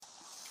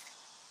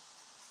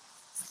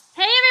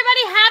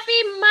everybody.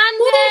 Happy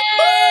Monday.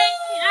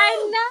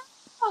 I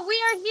know. We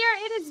are here.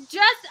 It is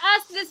just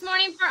us this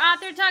morning for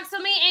Author Talk. So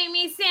me,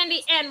 Amy,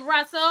 Sandy, and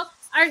Russell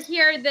are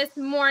here this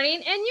morning.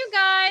 And you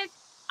guys,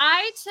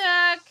 I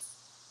took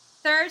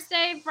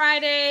Thursday,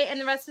 Friday, and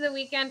the rest of the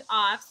weekend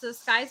off. So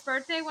Sky's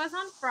birthday was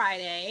on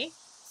Friday.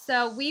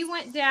 So we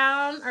went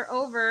down or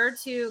over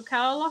to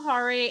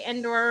Kalahari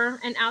Indoor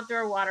and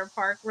Outdoor Water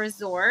Park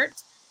Resort.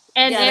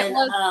 And it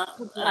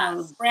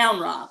was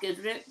Round Rock,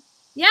 isn't it?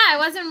 Yeah, I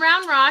was in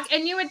Round Rock,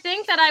 and you would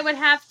think that I would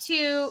have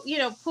to,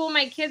 pull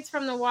my kids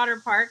from the water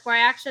park, where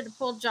I actually had to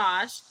pull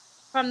Josh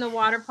from the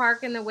water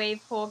park and the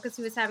wave pool because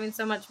he was having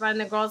so much fun.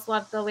 The girls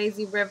loved the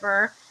lazy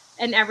river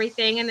and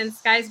everything. And then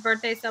Sky's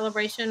birthday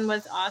celebration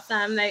was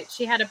awesome.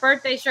 She had a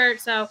birthday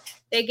shirt, so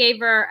they gave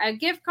her a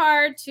gift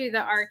card to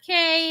the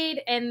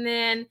arcade, and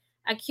then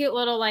a cute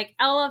little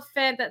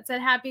elephant that said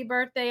happy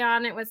birthday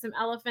on it with some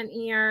elephant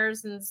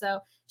ears. And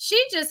so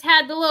she just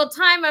had the little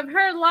time of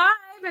her life.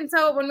 And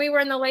so when we were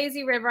in the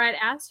lazy river, I'd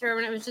asked her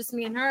when it was just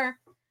me and her,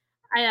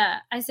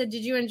 I said,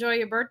 did you enjoy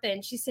your birthday?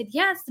 And she said,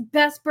 yes, the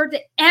best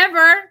birthday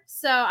ever.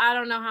 So I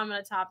don't know how I'm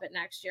going to top it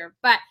next year,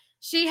 but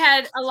she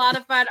had a lot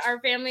of fun.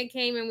 Our family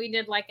came and we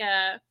did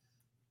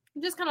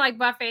just kind of like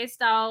buffet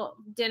style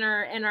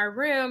dinner in our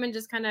room and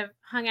just kind of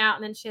hung out.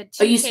 And then she had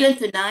you spent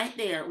the night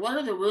there. What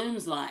are the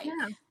rooms like?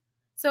 Yeah.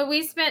 So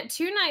we spent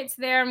 2 nights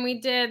there, and we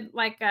did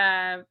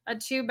a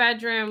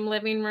 2-bedroom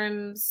living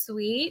room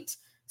suite.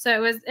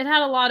 So it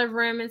had a lot of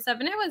room and stuff,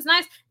 and it was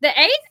nice. The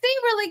AC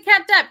really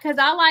kept up because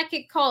I like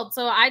it cold.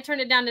 So I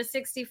turned it down to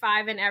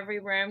 65 in every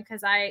room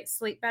because I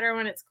sleep better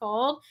when it's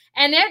cold.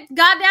 And it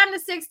got down to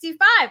 65.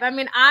 I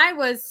mean, I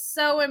was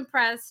so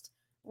impressed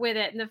with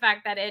it and the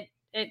fact that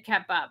it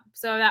kept up.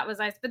 So that was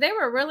nice. But they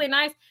were really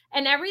nice.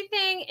 And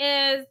everything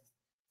is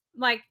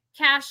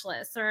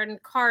cashless or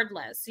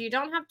cardless, so you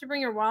don't have to bring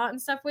your wallet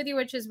and stuff with you,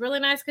 which is really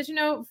nice because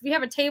if you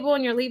have a table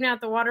and you're leaving out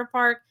the water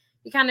park,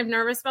 you're kind of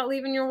nervous about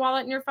leaving your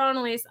wallet and your phone.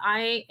 At least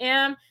I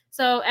am.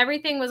 So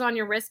everything was on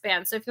your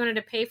wristband. So if you wanted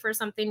to pay for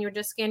something, you would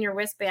just scan your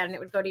wristband and it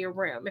would go to your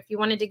room. If you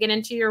wanted to get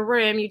into your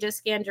room, you just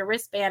scanned your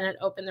wristband and it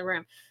opened the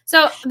room.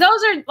 So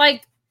those are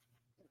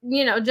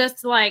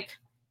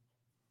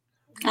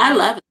I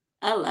love it.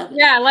 I love it.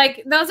 Yeah,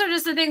 those are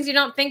just the things you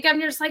don't think of. And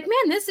you're just like,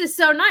 man, this is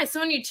so nice. So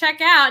when you check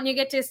out and you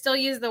get to still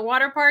use the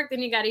water park, then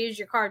you got to use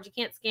your card. You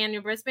can't scan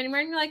your wristband anymore.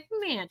 And you're like,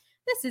 man,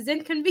 this is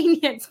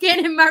inconvenient.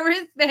 Scanning my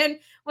wristband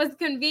was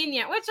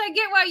convenient, which I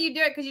get why you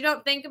do it because you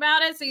don't think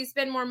about it. So you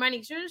spend more money.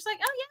 You're just like,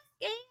 oh,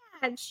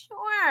 yeah,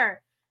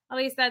 sure. At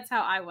least that's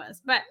how I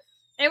was. But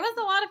it was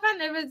a lot of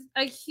fun. It was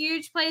a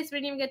huge place. We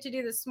didn't even get to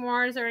do the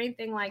s'mores or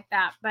anything like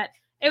that. But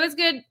it was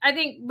good. I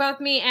think both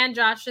me and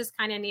Josh just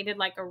kind of needed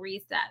a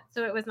reset.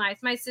 So it was nice.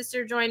 My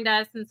sister joined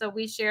us, and so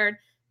we shared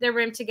the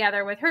room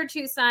together with her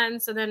 2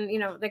 sons. So then,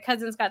 the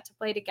cousins got to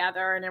play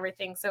together and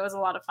everything. So it was a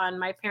lot of fun.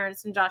 My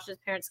parents and Josh's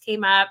parents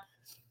came up,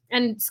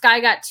 and Sky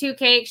got 2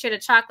 cakes. She had a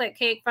chocolate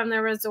cake from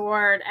the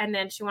resort, and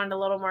then she wanted a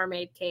Little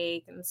Mermaid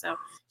cake. And so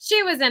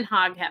she was in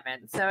hog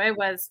heaven. So it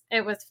was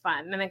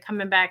fun. And then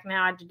coming back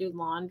now, I had to do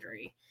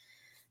laundry.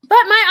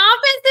 But my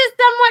office is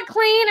somewhat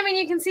clean. I mean,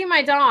 you can see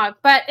my dog,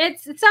 but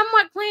it's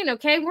somewhat clean,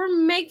 okay? We're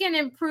making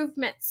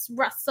improvements,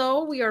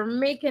 Russell. We are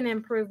making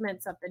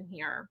improvements up in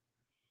here.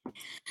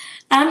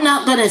 I'm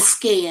not going to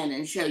scan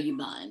and show you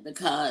mine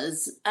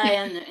because I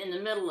am in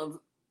the middle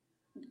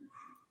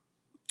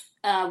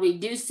of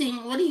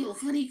reducing. What do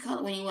you call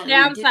it when you want to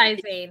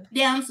downsizing?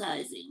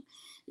 Downsizing.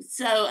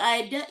 So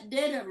I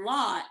did a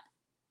lot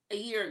a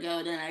year ago,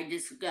 and then I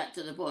just got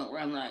to the point where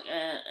I'm like,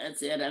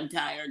 that's it, I'm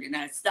tired, and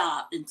I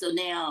stopped. And so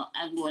now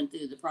I'm going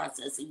through the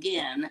process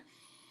again.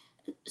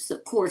 So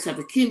of course I've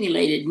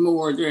accumulated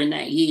more during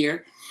that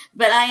year,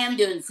 but I am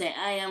doing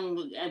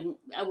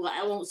I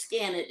won't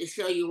scan it to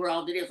show you where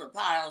all the different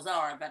piles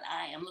are, but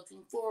I am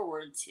looking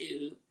forward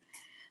to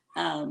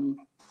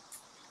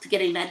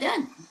getting that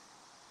done.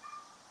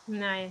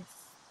 Nice.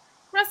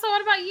 Russell,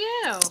 what about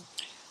you?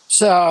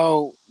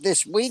 So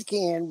this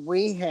weekend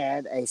we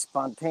had a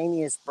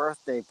spontaneous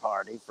birthday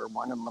party for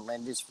one of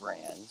Melinda's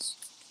friends.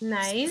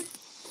 Nice.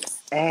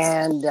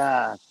 And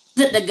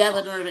the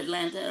governor of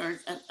Atlanta,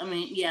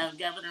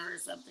 governor or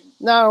something.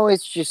 No,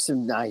 it's just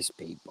some nice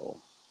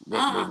people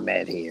that we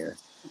met here,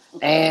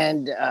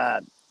 and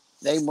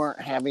they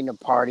weren't having a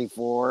party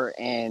for her.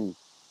 And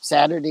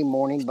Saturday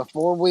morning,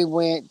 before we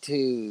went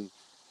to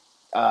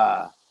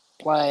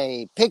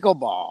play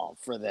pickleball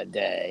for the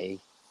day,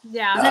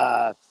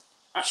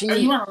 are you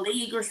in a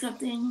league or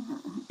something?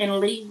 In a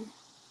league?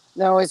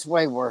 No, it's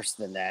way worse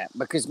than that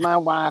because my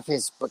wife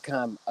has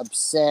become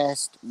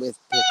obsessed with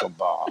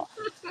pickleball.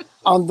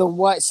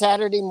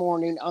 Saturday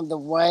morning on the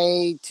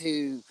way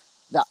to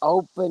the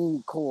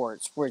open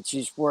courts, which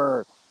is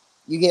where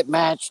you get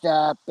matched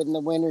up and the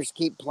winners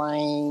keep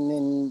playing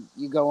and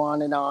you go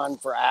on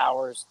for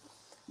hours.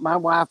 My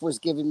wife was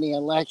giving me a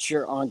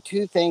lecture on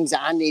 2 things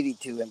I needed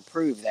to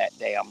improve that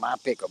day on my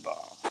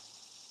pickleball.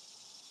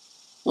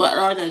 What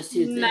are those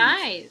 2 things?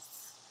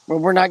 Nice. Well,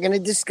 we're not going to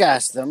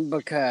discuss them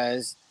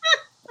because...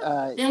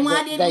 then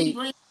why didn't we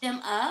bring them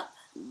up?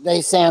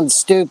 they sound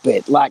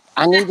stupid. Like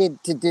I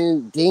needed to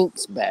do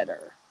dinks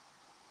better.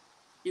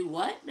 Do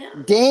what now?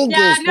 Dink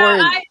Yeah, is no,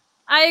 where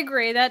I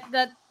agree.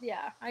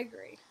 I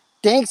agree.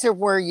 dinks are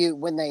where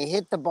when they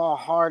hit the ball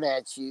hard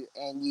at you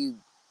and you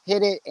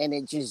hit it and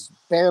it just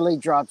barely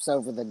drops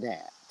over the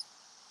net.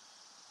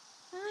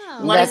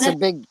 Oh. What is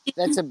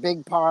That's a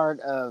big part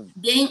of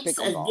Dinks?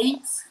 pickleball.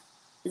 Dinks?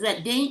 Is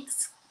that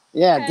dinks?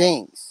 Yeah, Okay.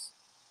 dinks.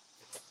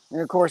 And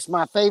of course,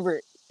 my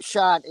favorite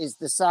shot is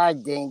the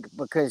side dink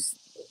because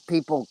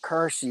people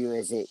curse you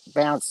as it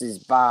bounces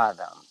by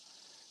them.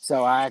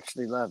 So I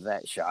actually love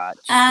that shot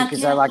just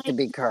because I like to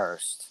be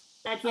cursed.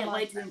 I can't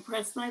wait to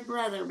impress my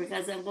brother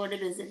because I'm going to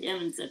visit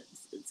him in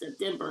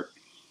September.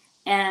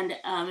 And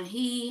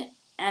he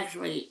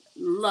actually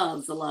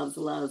loves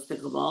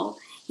pickleball.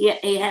 He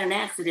had an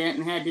accident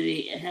and had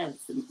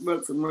to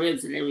broke some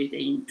ribs and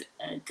everything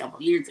a couple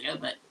of years ago,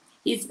 but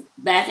he's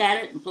back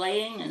at it and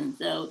playing, and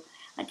so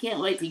I can't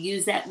wait to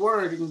use that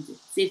word and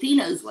see if he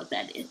knows what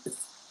that is.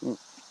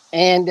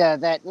 And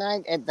that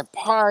night at the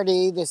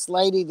party, this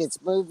lady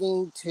that's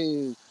moving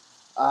to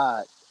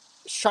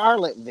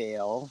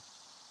Charlottesville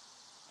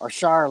or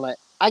Charlotte.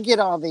 I get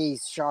all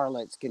these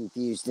Charlottes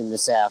confused in the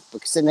South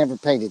because I never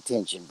paid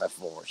attention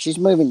before. She's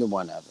moving to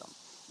one of them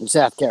in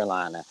South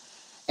Carolina.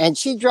 And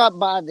she dropped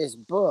by this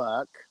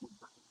book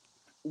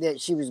that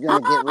she was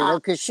going to get rid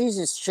of because she's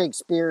a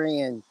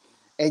Shakespearean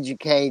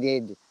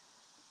educated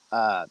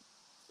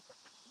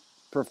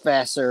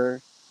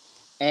professor.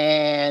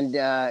 And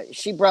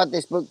she brought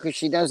this book because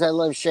she knows I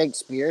love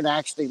Shakespeare and I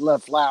actually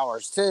love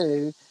flowers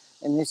too.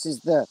 And this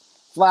is the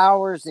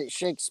flowers that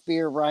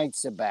Shakespeare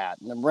writes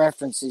about and the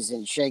references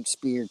in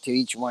Shakespeare to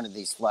each one of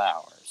these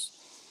flowers.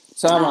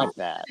 So I like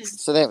that.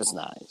 So that was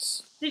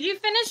nice. Did you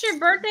finish your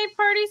birthday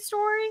party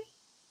story?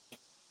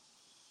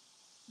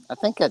 I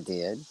think I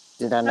did.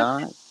 Did I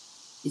not?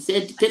 You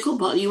said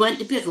pickleball. You went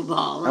to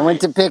pickleball, right? I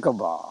went to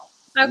pickleball.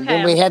 Okay. And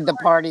then we had the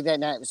party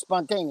that night. It was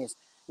spontaneous.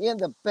 Yeah,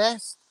 the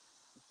best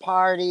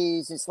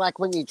parties. It's like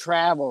when you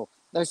travel.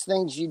 Those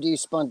things you do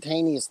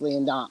spontaneously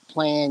and not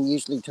planned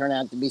usually turn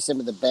out to be some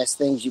of the best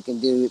things you can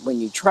do when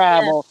you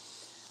travel.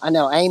 Yeah. I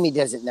know Amy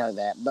doesn't know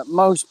that, but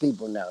most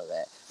people know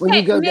that. When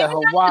you go to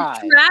Hawaii.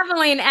 The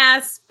traveling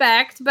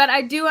aspect, but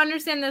I do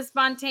understand the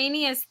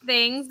spontaneous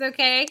things,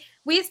 okay?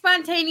 We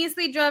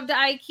spontaneously drove to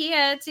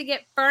IKEA to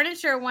get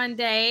furniture one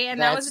day,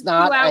 and that was a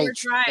 2-hour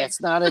drive.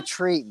 That's not a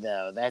treat,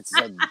 though. That's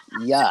a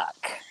yuck.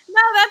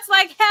 No, that's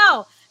like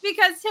hell.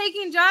 Because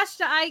taking Josh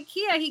to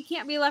IKEA, he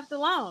can't be left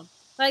alone.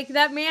 Like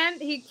that man,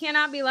 he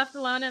cannot be left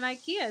alone in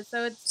IKEA.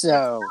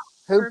 So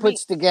who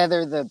puts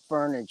together the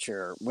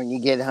furniture when you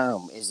get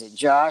home? Is it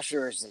Josh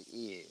or is it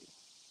you?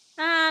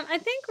 I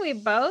think we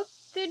both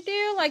did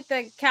do like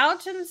the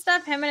couch and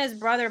stuff. Him and his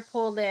brother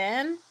pulled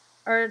in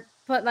or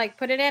put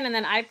it in, and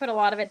then I put a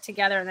lot of it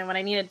together. And then when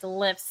I needed to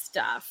lift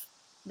stuff,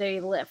 they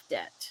lift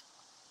it.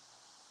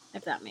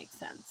 If that makes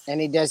sense.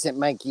 And he doesn't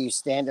make you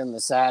stand on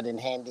the side and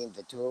hand him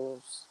the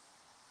tools?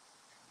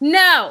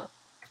 No.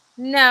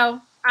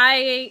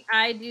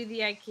 I do the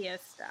IKEA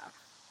stuff.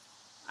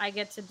 I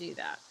get to do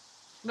that,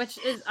 which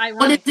is ironic.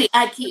 What is the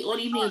IKEA? What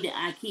do you mean the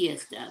IKEA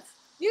stuff?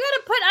 You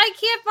got to put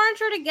IKEA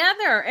furniture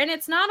together, and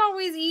it's not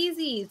always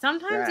easy.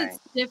 Sometimes it's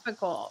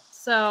difficult.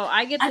 So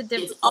I get the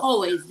difficult. It's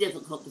always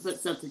difficult to put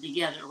something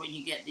together when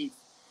you get these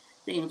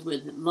things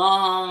with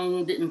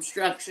long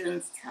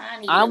instructions,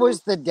 tiny. I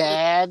was the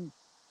dad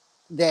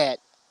that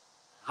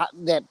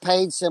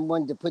paid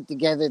someone to put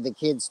together the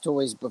kids'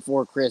 toys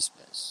before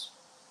Christmas.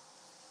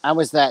 I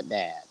was that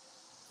dad.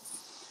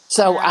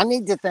 So I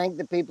need to thank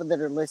the people that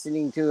are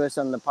listening to us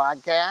on the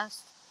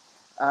podcast.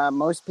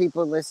 Most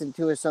people listen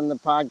to us on the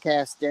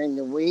podcast during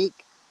the week.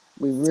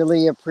 We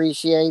really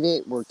appreciate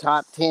it. We're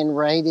top 10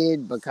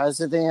 rated because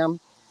of them.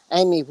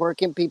 Amy, where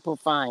can people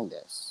find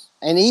us?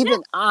 And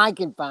even I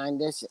can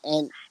find us,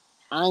 and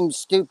I'm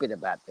stupid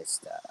about this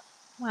stuff.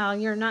 Well,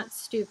 you're not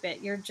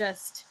stupid.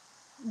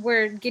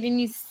 We're getting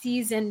you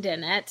seasoned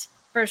in it.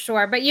 For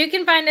sure. But you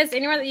can find us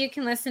anywhere that you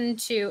can listen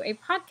to a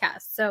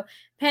podcast. So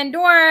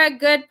Pandora,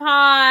 Good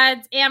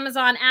Pods,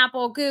 Amazon,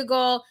 Apple,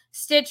 Google,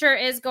 Stitcher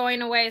is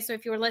going away. So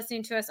if you were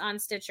listening to us on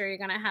Stitcher, you're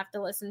going to have to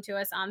listen to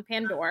us on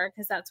Pandora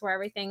because that's where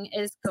everything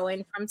is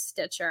going from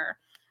Stitcher.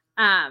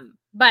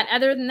 But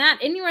other than that,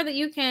 anywhere that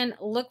you can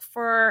look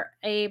for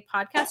a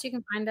podcast, you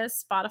can find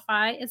us.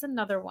 Spotify is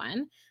another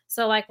one.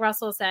 So like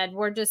Russell said,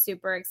 we're just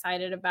super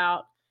excited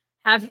about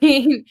I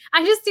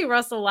just see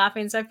Russell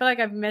laughing, so I feel like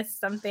I've missed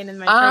something in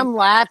my I'm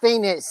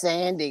laughing at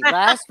Sandy.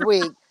 Last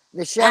week,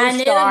 the show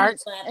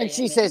starts, and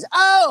she says,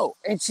 "Oh,"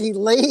 and she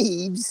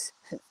leaves.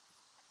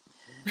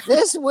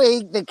 This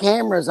week, the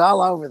camera's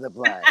all over the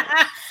place.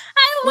 I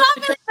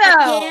love it, though.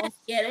 I can't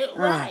get it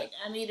right.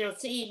 I'm either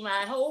seeing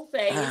my whole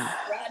face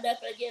right up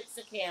against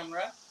the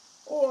camera,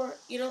 or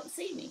you don't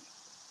see me.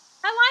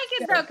 I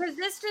like it, though, because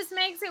this just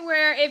makes it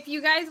where if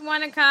you guys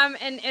want to come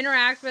and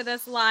interact with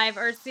us live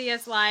or see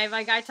us live,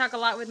 like I talk a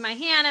lot with my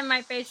hand and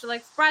my facial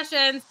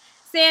expressions.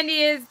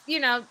 Sandy is,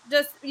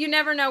 just you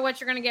never know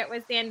what you're going to get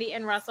with Sandy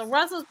and Russell.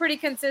 Russell's pretty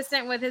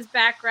consistent with his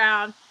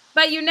background.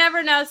 but you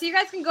never know. So you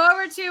guys can go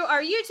over to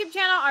our YouTube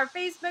channel, our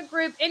Facebook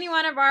group, any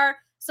one of our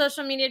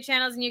social media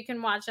channels, and you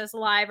can watch us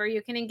live, or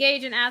you can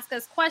engage and ask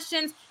us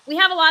questions. We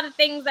have a lot of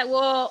things that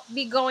we'll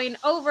be going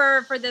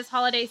over for this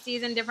holiday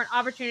season, different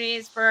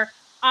opportunities for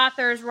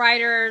authors,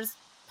 writers,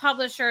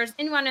 publishers,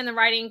 anyone in the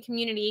writing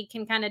community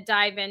can kind of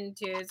dive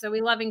into. So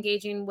we love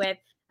engaging with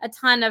a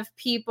ton of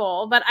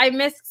people, but I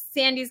missed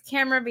Sandy's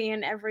camera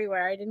being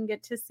everywhere. I didn't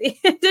get to see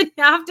it. Didn't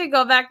have to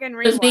go back and It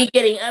was rewatch. me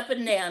getting up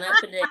and down,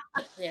 up and down.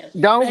 Up and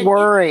down. Don't But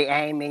worry,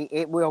 Amy.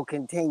 It will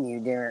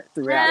continue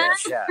throughout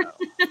the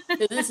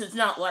show. this is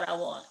not what I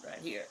want right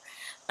here.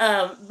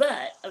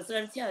 But I was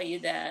going to tell you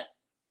that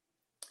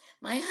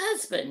my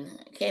husband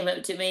came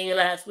up to me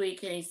last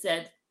week and he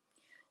said,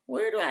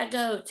 "Where do I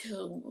go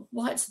to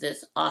watch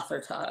this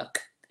author talk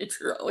that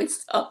you're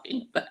always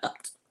talking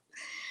about?"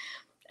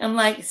 I'm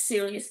like,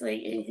 "Seriously?"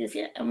 He says,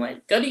 "Yeah." I'm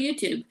like, "Go to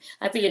YouTube."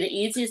 I figured the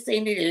easiest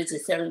thing to do is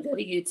just tell him to go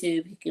to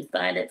YouTube. He can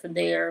find it from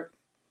there.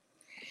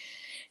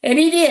 And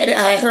he did.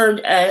 I heard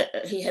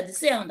he had the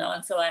sound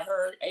on, so I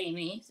heard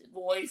Amy's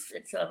voice.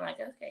 And so I'm like,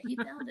 okay, he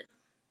found it.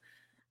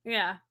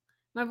 Yeah.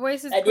 My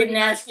voice is I pretty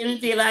didn't ask him if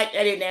he liked.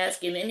 I didn't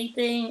ask him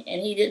anything,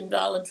 and he didn't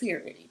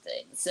volunteer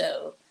anything.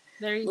 So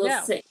There you we'll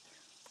go. see.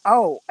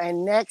 Oh,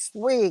 and next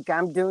week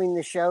I'm doing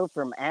the show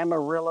from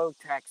Amarillo,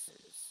 Texas.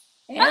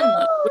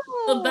 And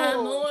by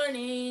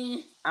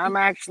morning. I'm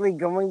actually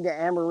going to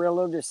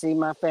Amarillo to see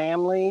my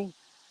family,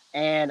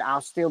 and I'll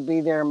still be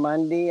there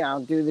Monday.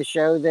 I'll do the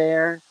show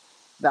there.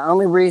 The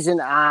only reason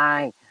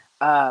I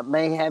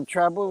may have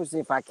trouble is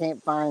if I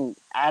can't find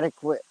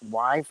adequate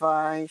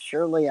Wi-Fi.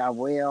 Surely I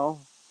will.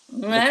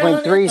 Between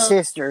three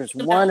sisters,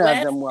 one of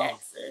them will.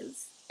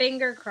 Texas.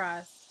 Finger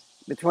crossed.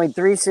 Between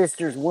three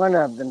sisters, one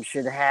of them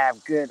should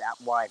have good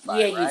Wi-Fi.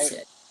 Yeah, right? you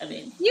should. I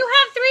mean, You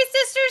have 3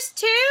 sisters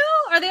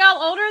too? Are they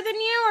all older than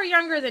you or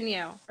younger than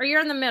you? Or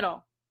you're in the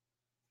middle?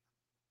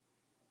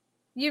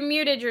 You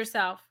muted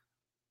yourself.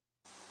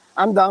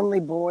 I'm the only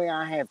boy.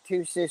 I have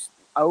two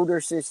older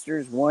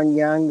sisters, one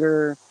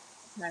younger,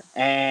 Okay.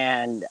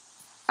 and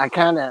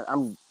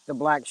I'm the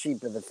black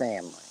sheep of the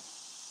family.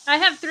 I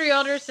have 3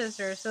 older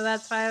sisters, so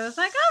that's why I was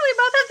like, oh, we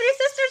both have 3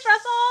 sisters,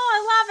 Russell.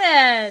 I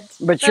love it.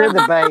 But you're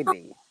the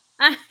baby.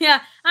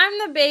 Yeah,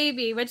 I'm the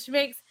baby, which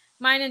makes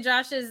mine and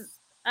Josh's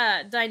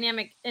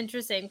dynamic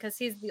interesting because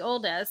he's the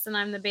oldest and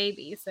I'm the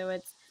baby. So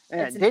it's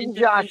an Didn't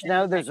Josh interesting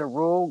know thing. there's a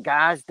rule?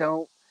 Guys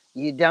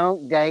you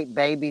don't date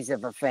babies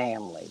of a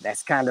family.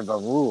 That's kind of a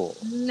rule.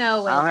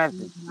 No, I'll have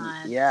it's to.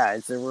 not. Yeah,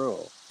 it's a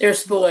rule. they're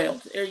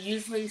spoiled. They're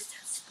usually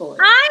spoiled.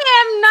 I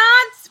am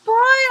not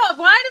spoiled.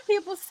 Why do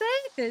people say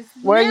this?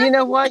 Well, Yeah. you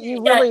know what?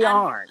 You really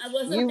aren't. I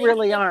wasn't You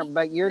really thinking- aren't,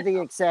 but you're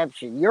the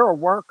exception. You're a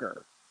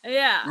worker.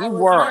 Yeah. You I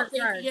was work.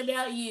 not thinking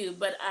about you,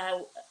 but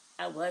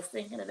I was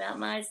thinking about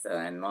my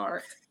son,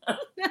 Mark.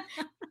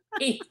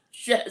 He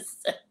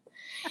just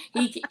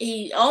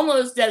he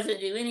almost doesn't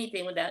do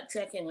anything without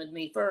checking with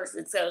me first.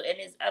 And so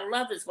I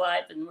love his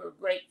wife and we're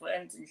great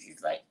friends, and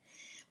she's like,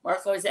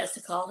 Mark always has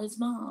to call his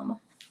mom.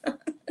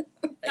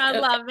 I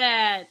love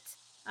it.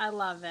 I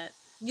love it.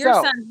 Your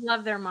So- sons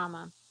love their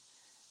mama.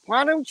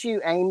 Why don't you,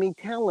 Amy,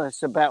 tell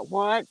us about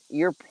what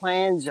your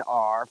plans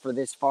are for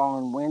this fall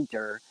and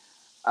winter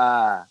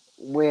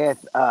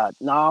with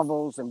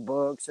novels and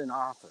books and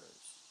authors?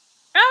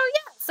 Oh,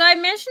 yeah. So I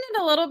mentioned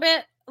it a little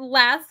bit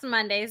last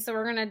Monday. So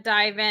we're going to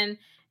dive in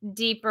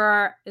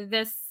deeper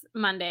this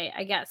Monday,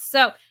 I guess.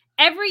 So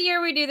every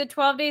year we do the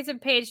 12 Days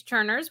of Page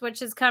Turners, which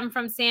has come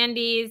from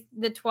Sandy's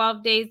The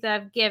 12 Days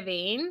of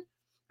Giving,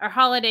 or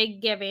Holiday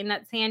Giving,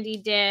 that Sandy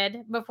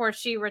did before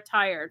she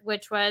retired,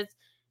 which was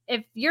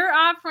if you're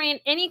offering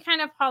any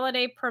kind of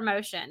holiday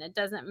promotion, it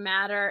doesn't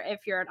matter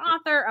if you're an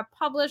author, a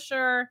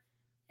publisher,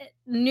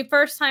 new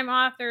first-time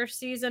author,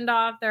 seasoned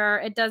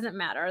author, it doesn't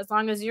matter. As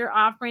long as you're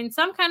offering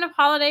some kind of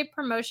holiday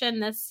promotion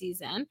this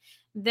season,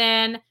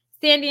 then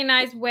Sandy and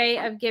I's way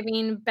of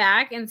giving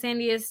back, and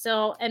Sandy is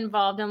still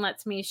involved and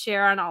lets me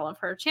share on all of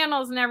her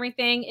channels and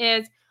everything,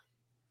 is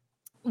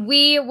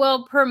we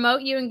will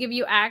promote you and give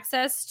you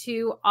access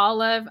to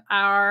all of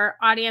our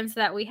audience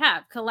that we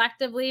have.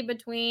 Collectively,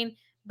 between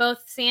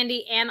both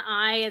Sandy and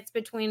I, it's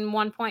between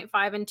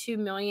 1.5 and 2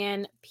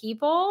 million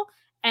people.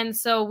 And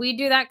so we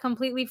do that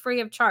completely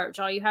free of charge.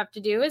 All you have to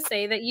do is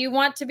say that you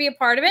want to be a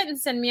part of it and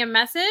send me a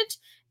message,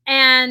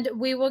 and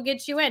we will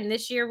get you in.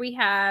 This year we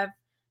have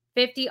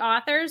 50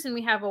 authors, and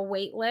we have a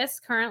wait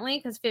list currently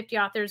because 50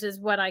 authors is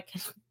what I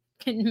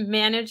can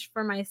manage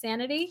for my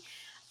sanity.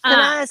 Can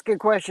I ask a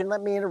question?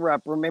 Let me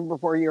interrupt. Remember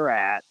where you're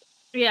at.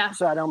 Yeah.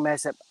 So I don't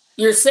mess up.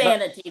 Your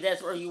sanity,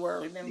 that's where you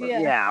were, remember?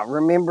 Yeah,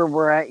 remember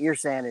we're at your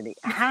sanity.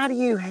 How do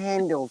you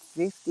handle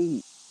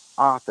 50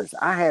 authors?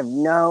 I have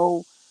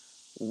no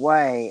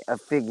way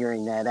of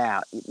figuring that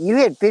out. You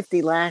had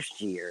 50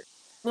 last year,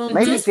 Well,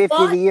 maybe just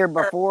 50 the year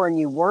fire. before, and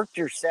you worked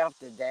yourself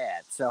to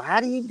death. So how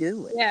do you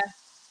do it? Yeah.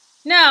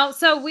 No,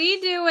 so we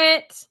do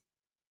it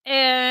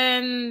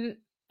in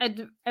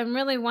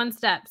really one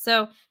step.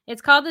 So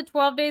it's called the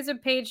 12 Days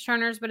of Page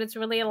Turners, but it's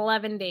really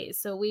 11 days.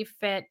 So we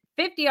fit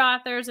 50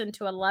 authors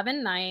into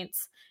 11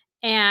 nights,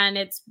 and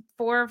it's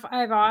 4 or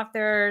 5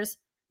 authors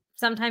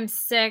sometimes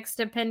 6,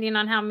 depending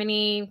on how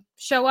many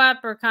show up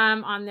or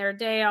come on their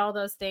day, all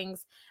those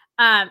things.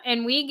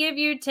 And we give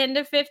you 10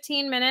 to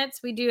 15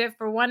 minutes. We do it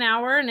for 1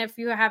 hour. And if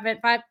you have it,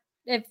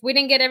 if we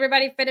didn't get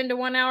everybody fit into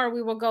 1 hour,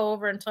 we will go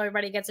over until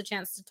everybody gets a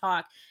chance to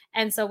talk.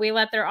 And so we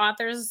let their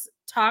authors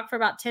talk for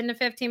about 10 to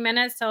 15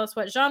 minutes, tell us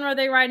what genre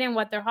they write in,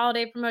 what their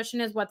holiday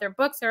promotion is, what their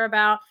books are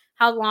about,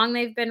 how long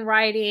they've been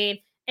writing.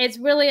 It's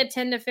really a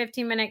 10 to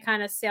 15 minute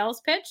kind of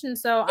sales pitch. And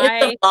so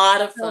it's a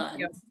lot of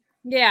fun.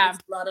 Yeah. It's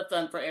a lot of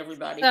fun for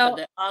everybody, So, for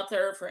the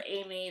author, for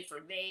Amy,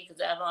 for me,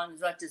 because I'm on as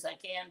much as I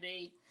can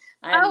be.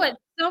 It's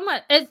so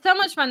much. It's so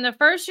much fun. The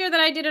first year that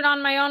I did it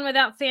on my own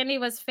without Sandy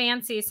was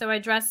fancy. So I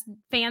dressed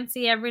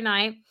fancy every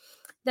night.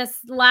 This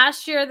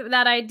last year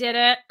that I did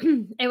it,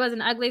 it was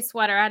an ugly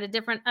sweater. I had a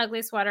different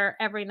ugly sweater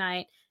every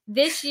night.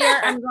 This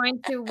year I'm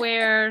going to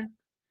wear,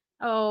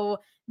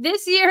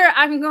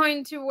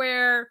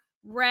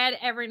 red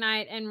every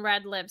night and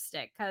red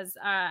lipstick, because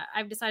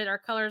I've decided our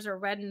colors are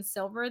red and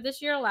silver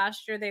this year.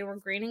 Last year they were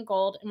green and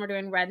gold, and we're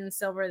doing red and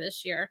silver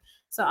this year.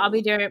 So I'll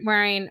be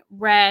wearing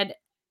red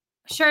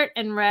shirt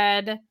and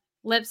red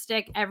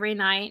lipstick every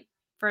night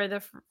for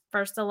the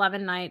first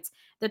 11 nights.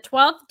 The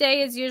 12th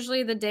day is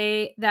usually the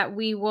day that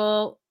we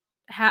will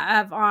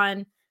have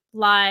on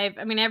live.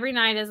 I mean, every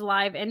night is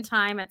live in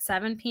time at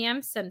 7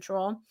 p.m.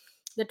 Central.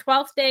 The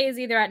 12th day is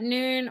either at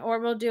noon, or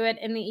we'll do it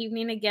in the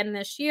evening again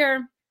this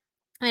year.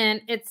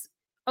 And it's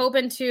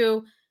open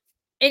to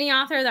any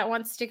author that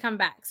wants to come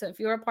back. So if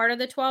you're a part of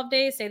the 12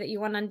 days, say that you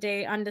went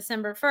on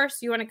December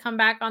 1st, you want to come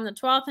back on the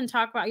 12th and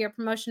talk about your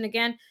promotion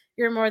again,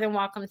 you're more than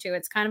welcome to.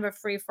 It's kind of a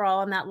free for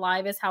all, and that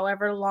live is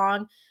however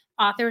long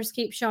authors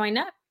keep showing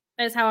up,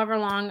 is however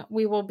long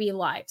we will be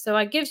live. So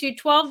it gives you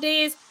 12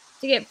 days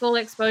to get full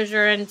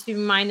exposure into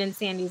mine and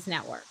Sandy's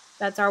network.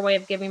 That's our way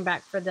of giving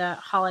back for the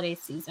holiday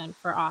season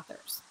for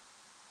authors.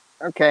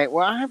 Okay,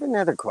 well, I have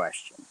another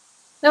question.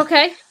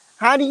 Okay.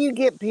 How do you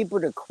get people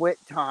to quit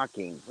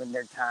talking when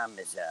their time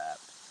is up?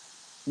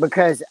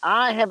 Because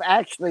I have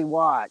actually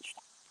watched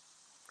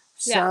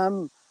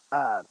some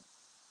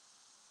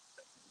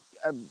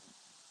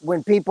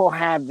when people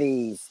have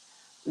these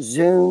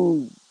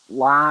Zoom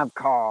live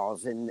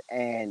calls and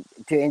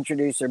to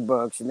introduce their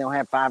books, and they'll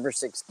have 5 or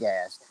 6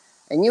 guests,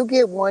 and you'll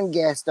get one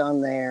guest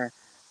on there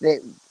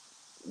that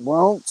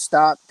won't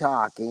stop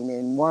talking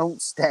and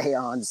won't stay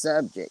on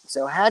subject.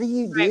 So how do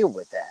you deal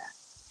with that?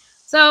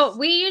 So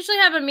we usually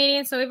have a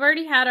meeting. So we've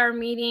already had our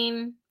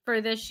meeting for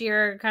this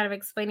year, kind of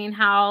explaining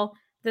how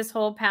this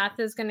whole path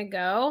is going to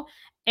go.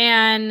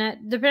 And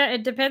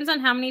it depends on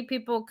how many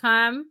people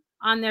come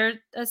on their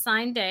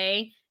assigned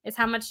day is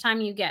how much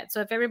time you get.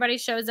 So if everybody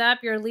shows up,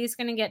 you're at least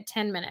going to get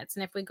 10 minutes.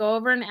 And if we go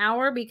over an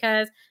hour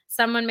because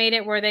someone made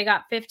it where they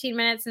got 15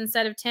 minutes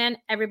instead of 10,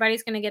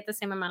 everybody's going to get the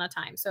same amount of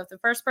time. So if the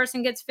first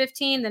person gets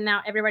 15, then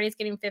now everybody's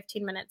getting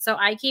 15 minutes. So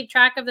I keep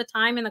track of the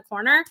time in the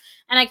corner,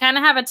 and I kind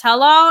of have a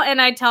tell-all,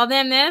 and I tell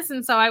them this.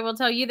 And so I will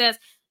tell you this.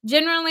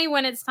 Generally,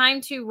 when it's time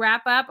to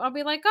wrap up, I'll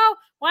be like, oh,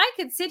 well, I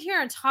could sit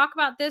here and talk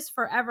about this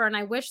forever, and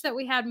I wish that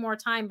we had more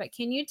time. But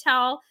can you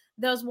tell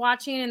those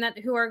watching and that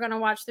who are going to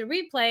watch the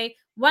replay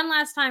one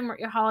last time what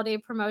your holiday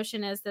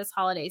promotion is this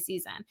holiday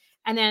season?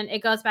 And then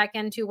it goes back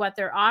into what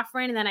they're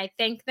offering. And then I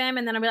thank them.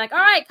 And then I'll be like, all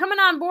right, coming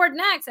on board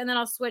next. And then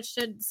I'll switch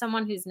to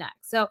someone who's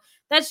next. So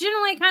that's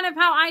generally kind of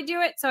how I do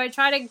it. So I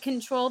try to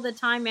control the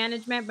time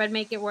management, but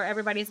make it where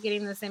everybody's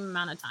getting the same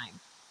amount of time.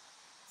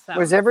 So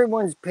was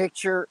everyone's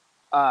picture,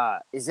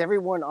 is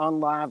everyone on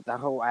live the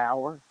whole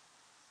hour?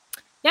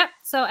 Yep.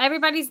 So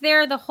everybody's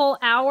there the whole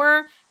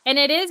hour. And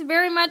it is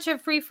very much a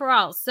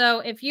free-for-all.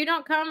 So if you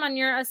don't come on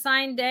your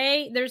assigned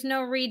day, there's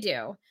no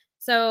redo.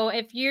 So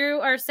if you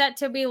are set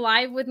to be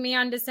live with me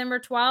on December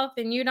 12th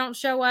and you don't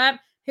show up,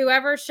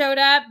 whoever showed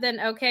up, then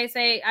okay,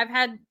 say I've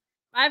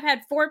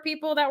had 4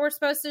 people that were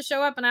supposed to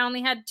show up and I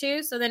only had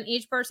 2. So then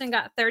each person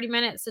got 30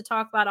 minutes to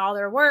talk about all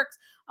their works,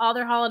 all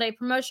their holiday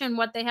promotion,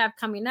 what they have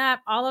coming up,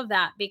 all of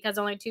that, because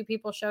only 2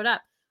 people showed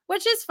up,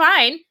 which is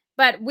fine.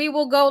 But we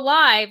will go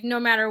live no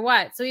matter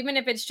what. So even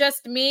if it's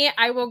just me,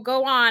 I will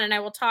go on and I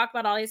will talk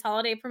about all these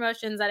holiday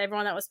promotions that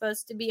everyone that was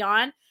supposed to be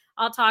on.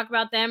 I'll talk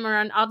about them,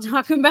 or I'll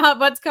talk about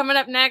what's coming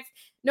up next.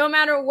 No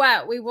matter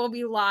what, we will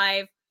be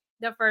live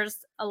the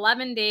first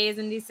 11 days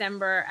in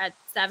December at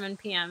 7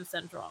 p.m.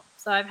 Central.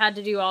 So I've had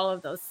to do all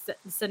of those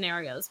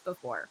scenarios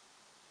before.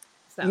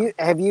 So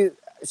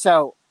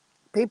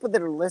people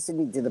that are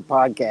listening to the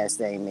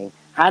podcast, Amy,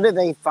 how do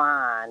they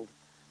find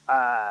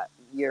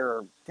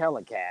your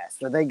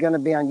telecast? Are they going to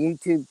be on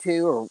YouTube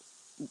too,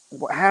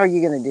 or how are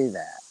you going to do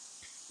that?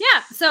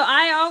 Yeah, so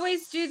I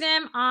always do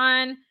them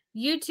on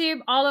YouTube.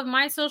 All of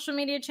my social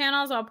media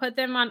channels, I'll put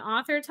them on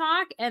Author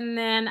Talk, and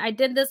then I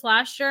did this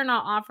last year and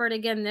I'll offer it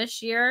again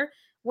this year.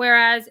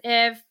 Whereas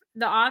if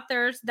the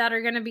authors that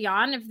are going to be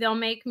on, if they'll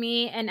make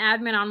me an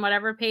admin on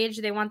whatever page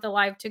they want the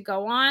live to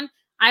go on,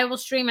 I will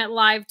stream it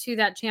live to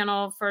that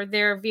channel for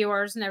their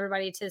viewers and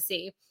everybody to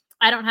see.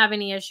 I don't have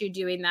any issue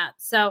doing that.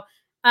 So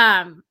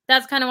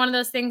that's kind of one of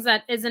those things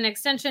that is an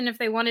extension. If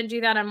they want to do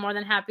that, I'm more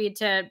than happy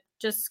to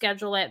just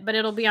schedule it, but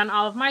it'll be on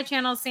all of my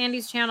channels,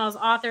 Sandy's channels,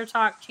 Author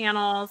Talk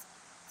channels.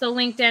 So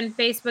LinkedIn,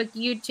 Facebook,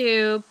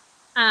 YouTube.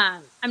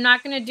 I'm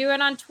not going to do it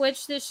on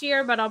Twitch this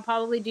year, but I'll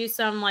probably do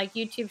some like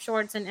YouTube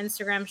shorts and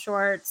Instagram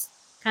shorts,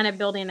 kind of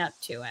building up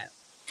to it.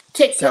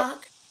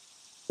 TikTok?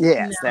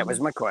 Yes, that was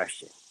my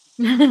question.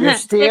 You're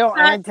still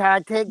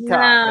anti-TikTok,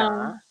 no.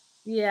 huh?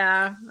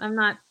 Yeah, I'm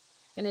not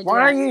going to do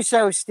Why are it. you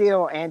so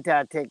still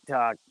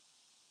anti-TikTok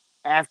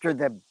after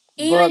the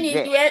Even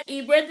book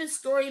you read the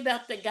story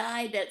about the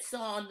guy that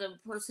saw the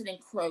person in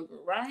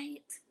Kroger,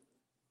 right?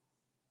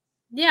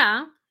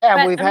 Yeah. Yeah,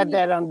 but, we've I had mean,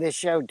 that on this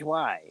show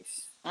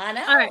twice. I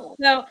know. all right.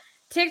 So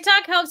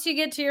TikTok helps you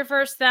get to your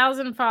first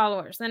 1,000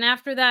 followers. Then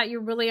after that,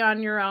 you're really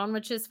on your own,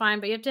 which is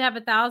fine. But you have to have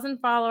 1,000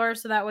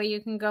 followers so that way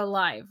you can go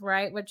live,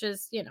 right? Which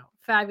is,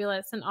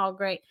 fabulous and all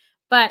great.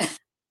 But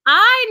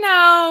I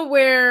know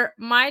where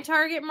my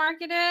target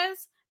market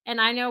is,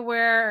 and I know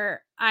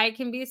where I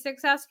can be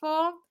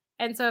successful.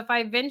 And so if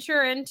I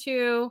venture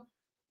into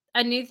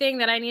a new thing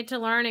that I need to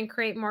learn and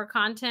create more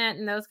content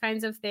and those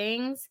kinds of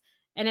things,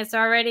 and it's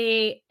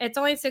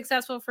only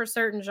successful for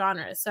certain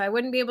genres. So I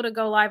wouldn't be able to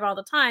go live all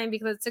the time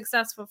because it's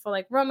successful for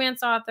like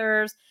romance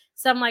authors,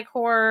 some like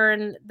horror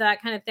and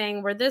that kind of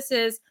thing, where this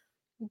is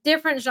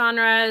different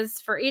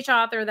genres for each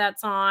author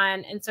that's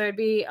on. And so it'd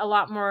be a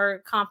lot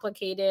more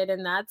complicated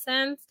in that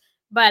sense.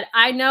 But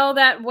I know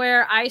that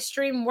where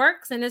iStream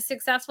works and is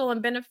successful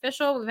and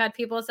beneficial, we've had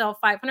people sell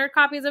 500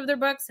 copies of their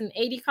books and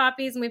 80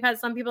 copies, and we've had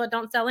some people that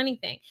don't sell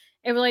anything.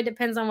 It really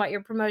depends on what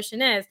your promotion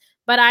is.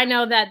 But I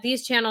know that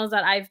these channels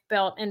that I've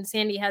built and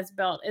Sandy has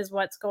built is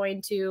what's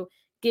going to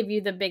give you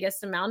the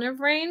biggest amount of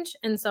range.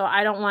 And so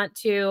I don't want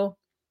to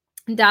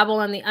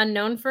dabble in the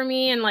unknown for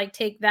me and like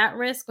take that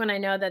risk when I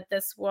know that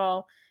this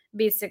will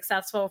be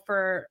successful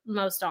for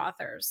most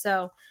authors.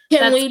 So Can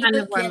that's we kind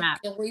of where I'm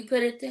at. Can we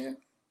put it there?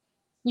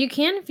 You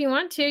can if you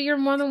want to. You're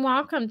more than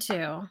welcome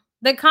to.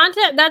 The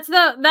content, that's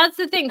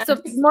the thing.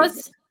 So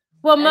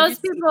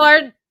most people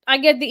are, I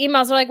get the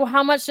emails, they're like, well,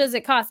 how much does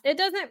it cost? It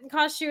doesn't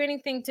cost you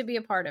anything to be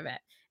a part of it.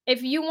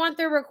 If you want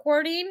the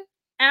recording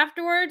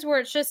afterwards where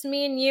it's just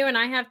me and you and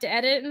I have to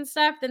edit and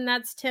stuff, then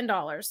that's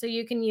 $10. So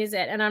you can use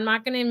it. And I'm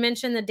not going to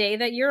mention the day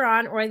that you're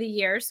on or the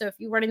year. So if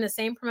you're running the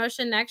same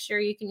promotion next year,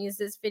 you can use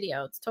this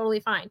video. It's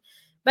totally fine.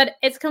 But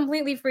it's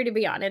completely free to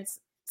be on.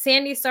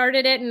 Sandy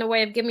started it in a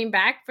way of giving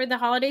back for the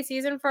holiday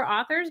season for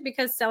authors,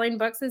 because selling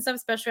books and stuff,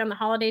 especially on the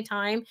holiday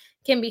time,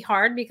 can be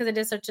hard because it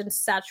is such a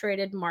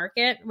saturated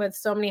market with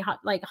so many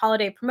like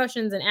holiday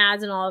promotions and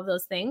ads and all of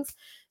those things.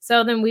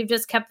 So then we've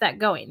just kept that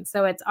going.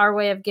 So it's our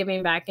way of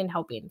giving back and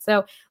helping.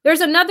 So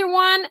there's another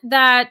one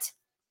that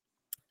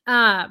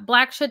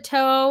Black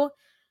Chateau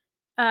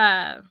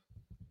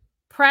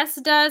Press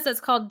does. It's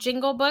called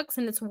Jingle Books,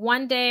 and it's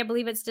one day. I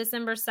believe it's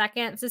December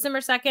 2nd. It's December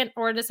 2nd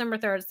or December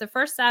 3rd. It's the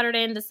first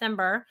Saturday in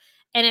December,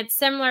 and it's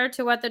similar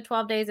to what the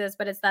 12 days is,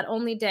 but it's that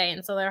only day.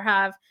 And so they'll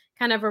have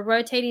kind of a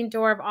rotating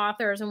door of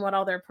authors and what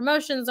all their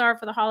promotions are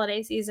for the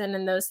holiday season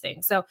and those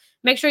things. So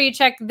make sure you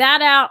check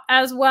that out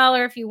as well.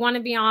 Or if you want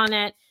to be on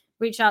it,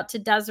 reach out to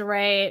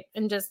Desiree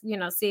and just,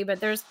 see. But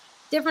there's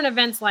different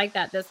events like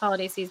that this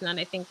holiday season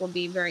that I think will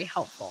be very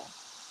helpful.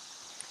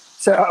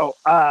 So,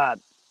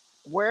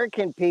 where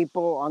can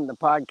people on the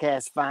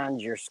podcast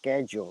find your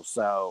schedule?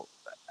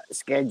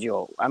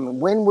 I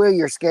mean, when will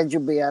your schedule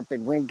be up,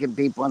 and when can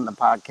people on the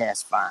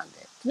podcast find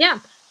it?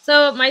 Yeah.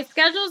 So my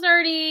schedule's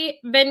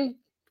already been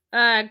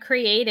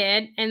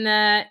created, and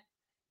the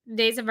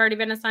days have already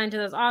been assigned to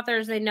those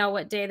authors. They know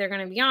what day they're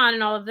going to be on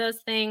and all of those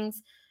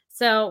things.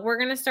 So we're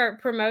going to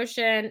start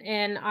promotion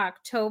in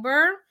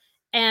October,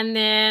 and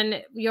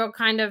then you'll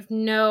kind of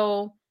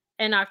know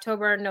in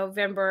October and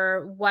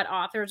November what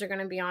authors are going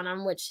to be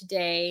on which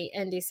day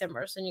in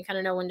December. So you kind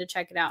of know when to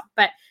check it out.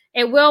 But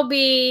it will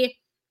be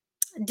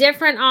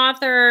different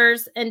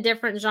authors and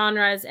different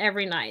genres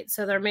every night.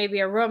 So there may be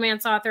a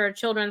romance author, a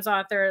children's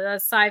author, a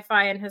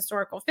sci-fi and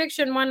historical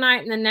fiction one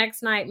night, and the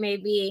next night may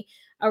be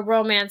a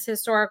romance,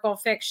 historical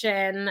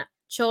fiction,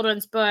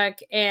 children's book,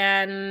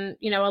 and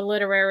a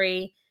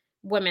literary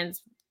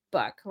women's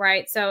book,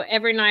 right? So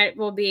every night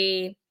will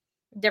be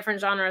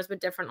different genres with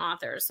different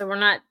authors. So we're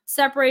not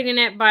separating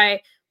it by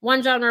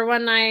one genre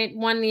one night,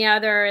 one the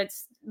other.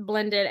 It's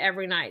blended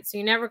every night. So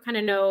you never kind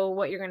of know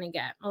what you're going to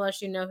get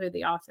unless you know who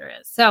the author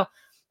is. So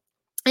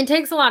it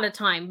takes a lot of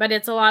time, but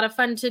it's a lot of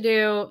fun to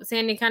do.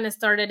 Sandy kind of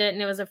started it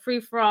and it was a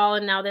free for all.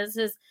 And now this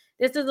is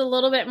a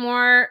little bit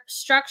more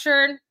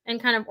structured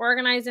and kind of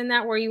organized in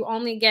that, where you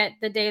only get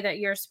the day that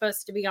you're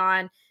supposed to be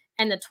on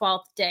and the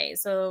 12th day.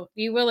 So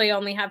you really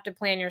only have to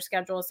plan your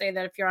schedule. Say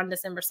that if you're on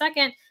December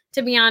 2nd,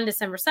 to be on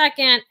December 2nd.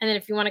 And then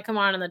if you want to come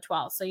on the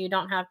 12th, so you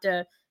don't have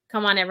to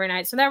come on every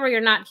night. So that way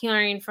you're not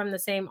hearing from the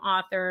same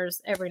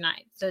authors every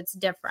night. So it's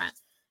different,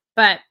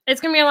 but it's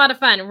going to be a lot of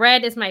fun.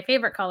 Red is my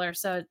favorite color.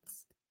 So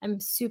I'm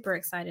super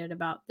excited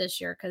about this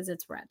year because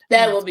it's red.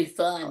 That will be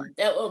fun.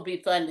 That will be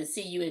fun to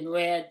see you in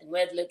red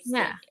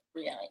lipstick.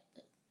 Yeah.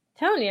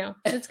 Telling you,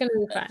 it's going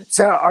to be fun.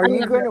 So are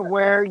you going to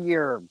wear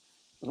your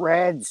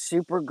red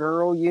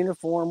Supergirl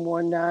uniform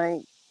one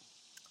night?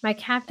 My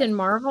Captain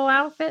Marvel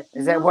outfit?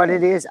 Is that what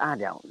it is? I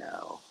don't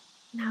know.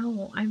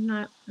 No, I'm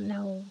not.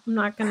 No, I'm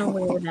not going to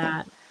wear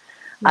that.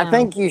 I No.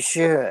 think you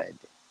should.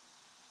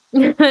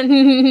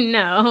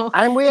 No.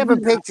 And we have a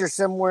No. picture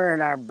somewhere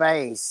in our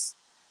base,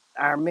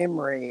 our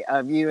memory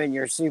of you in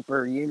your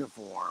super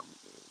uniform.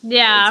 It's,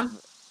 Yeah.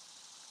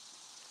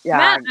 yeah,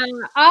 Matt,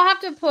 I'll have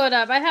to pull it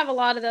up. I have a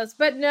lot of those,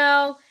 but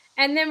no.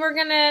 And then we're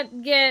gonna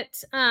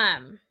get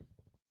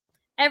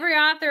every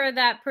author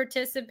that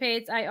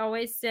participates, I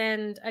always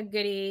send a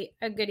goodie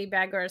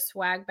bag or a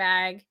swag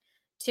bag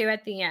to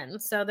at the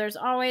end. So there's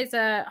always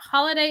a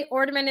holiday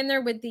ornament in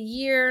there with the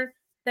year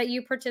that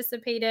you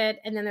participated,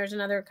 and then there's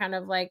another kind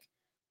of like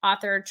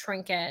author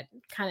trinket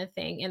kind of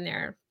thing in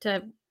there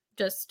to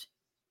just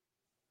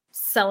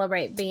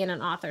celebrate being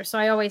an author. So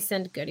I always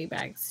send goodie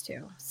bags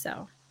too.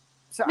 So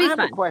I be have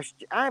fun. a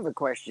question. I have a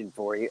question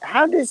for you.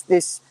 How does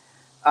this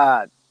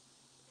uh,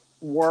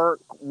 work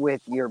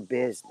with your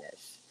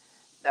business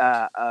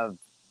of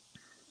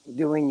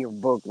doing your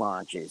book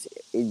launches?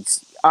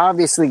 It's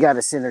obviously got a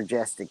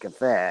synergistic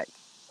effect.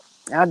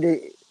 How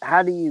do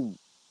how do you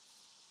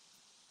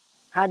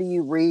how do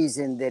you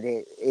reason that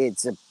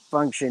it's a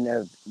function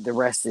of the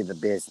rest of the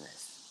business?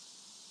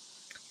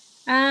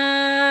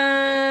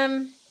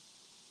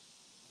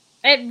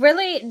 It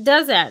really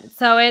doesn't.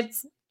 So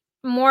it's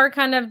more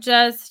kind of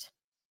just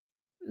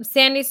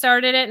Sandy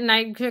started it and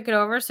I took it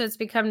over. So it's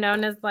become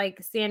known as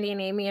like Sandy and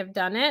Amy have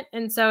done it.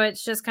 And so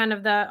it's just kind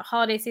of the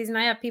holiday season.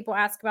 I have people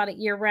ask about it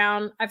year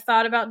round. I've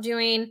thought about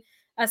doing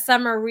a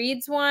summer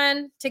reads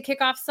one to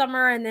kick off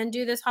summer and then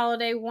do this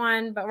holiday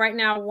one. But right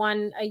now,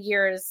 one a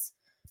year is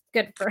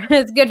good for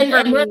it's good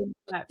for me.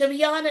 But To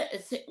be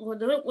honest, when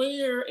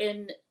we're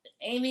in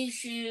Amy's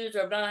shoes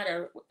or mine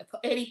or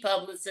any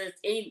publicist,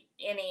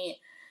 any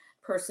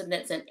person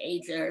that's an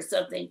agent or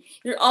something,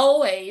 you're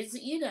always,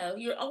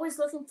 you're always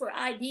looking for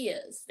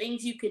ideas,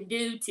 things you can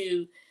do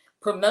to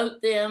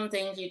promote them,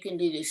 things you can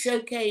do to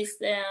showcase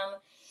them.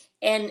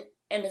 And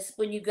it's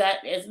when you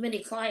got as many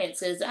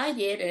clients as I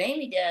did and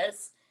Amy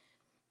does,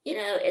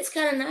 it's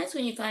kind of nice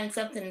when you find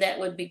something that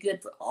would be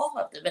good for all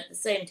of them at the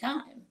same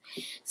time.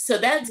 So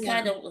that's yeah.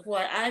 kind of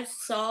what I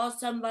saw.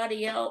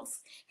 Somebody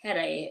else had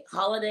a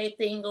holiday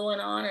thing going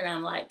on, and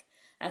I'm like,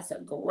 that's a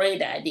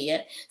great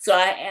idea. So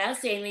I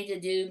asked Amy to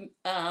do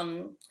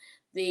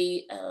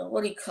the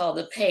what do you call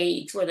the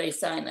page where they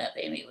sign up?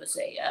 Amy would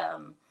say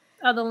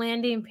the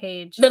landing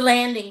page. the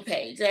landing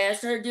page. I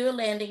asked her to do a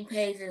landing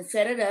page and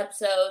set it up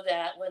so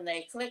that when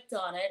they clicked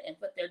on it and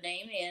put their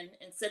name in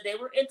and said they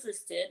were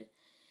interested,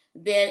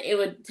 then it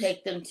would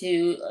take them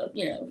to,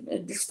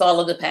 just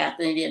follow the path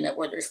and they end up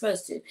where they're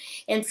supposed to.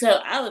 And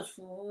so I was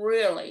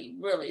really,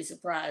 really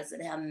surprised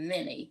at how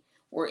many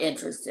were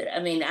interested.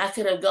 I mean, I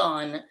could have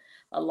gone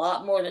a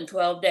lot more than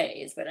 12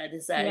 days, but I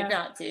decided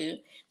not to.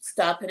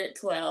 Stop it at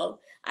 12.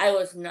 I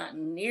was not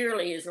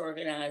nearly as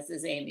organized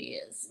as Amy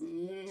is.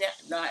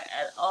 Not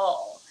at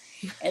all.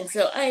 And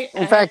so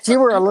In fact, you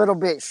were a little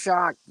bit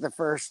shocked the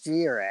first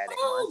year at it.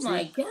 Oh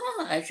my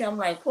gosh. I'm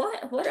like,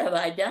 what have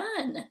I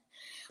done?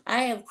 I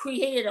have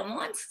created a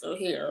monster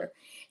here.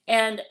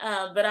 And,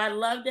 but I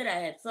loved it. I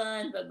had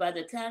fun. But by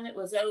the time it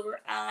was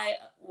over, I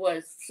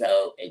was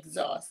so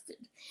exhausted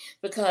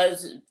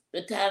because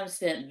the time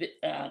spent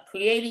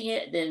creating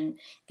it, then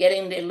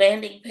getting the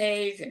landing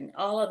page and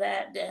all of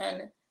that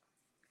done.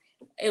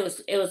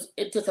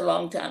 It took a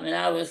long time. And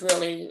it was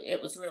really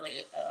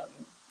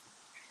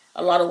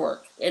a lot of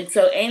work. And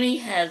so Amy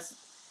has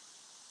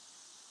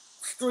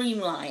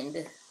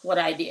streamlined what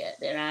I did.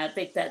 And I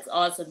think that's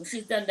awesome.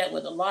 She's done that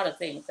with a lot of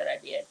things that I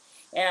did.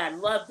 And I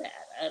love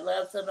that. I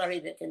love somebody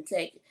that can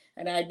take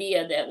an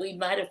idea that we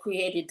might have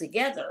created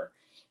together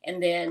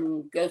and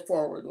then go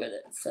forward with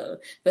it. So,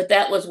 but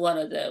that was one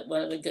of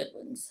the good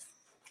ones.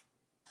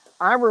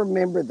 I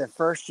remember the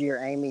first year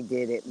Amy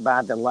did it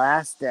by the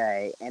last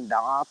day, and the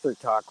author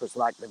talk was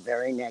like the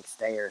very next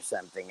day or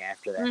something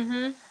after that.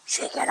 Mm-hmm.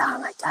 She could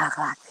only talk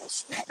like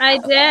this. I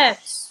did.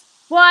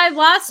 Well, I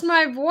lost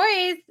my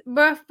voice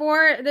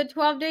before the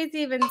 12 days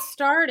even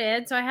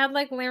started. So I had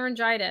like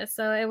laryngitis.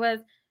 So I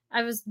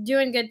was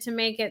doing good to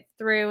make it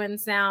through and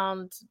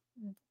sound,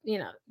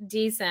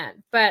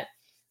 decent. But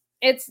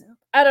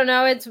I don't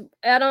know.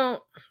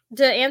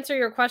 To answer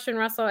your question,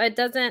 Russell, it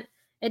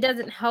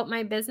doesn't help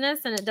my business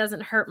and it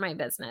doesn't hurt my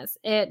business.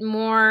 It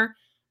more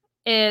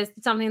is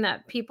something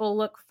that people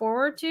look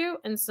forward to.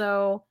 And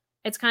so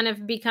it's kind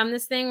of become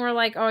this thing where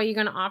like, oh, you're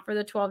going to offer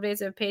the 12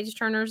 days of page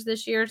turners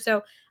this year.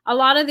 So a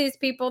lot of these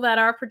people that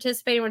are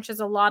participating, which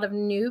is a lot of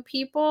new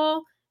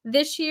people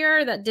this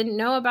year that didn't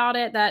know about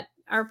it, that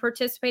are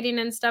participating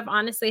in stuff,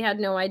 honestly had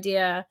no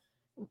idea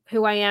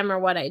who I am or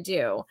what I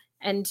do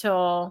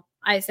until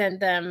I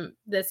sent them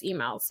this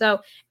email.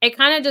 So it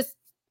kind of just,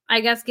 I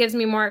guess, gives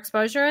me more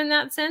exposure in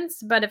that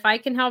sense. But if I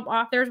can help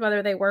authors,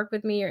 whether they work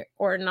with me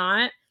or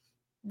not,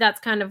 that's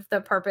kind of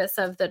the purpose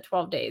of the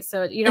 12 days.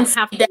 So you don't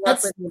have to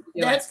work with me to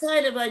do That's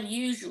kind of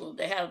unusual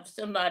to have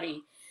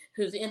somebody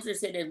who's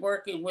interested in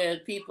working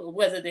with people,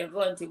 whether they're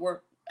going to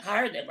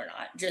hire them or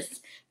not,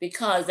 just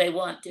because they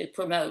want to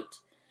promote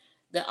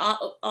the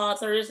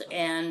authors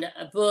and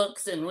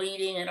books and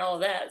reading and all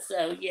that.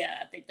 So yeah,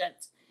 I think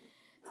that's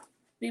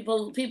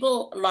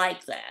people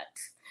like that.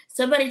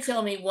 Somebody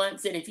told me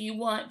once that if you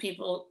want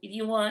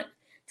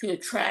to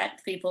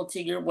attract people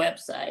to your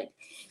website,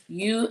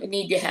 you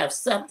need to have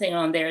something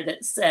on there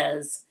that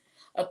says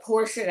a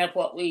portion of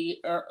what we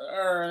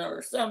earn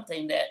or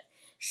something that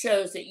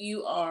shows that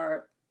you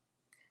are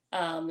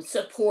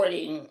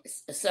supporting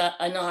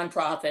a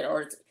nonprofit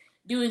or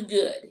doing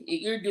good.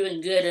 You're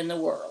doing good in the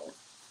world.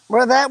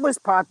 Well, that was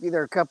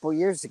popular a couple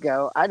years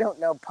ago. I don't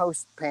know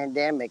post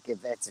pandemic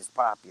if that's as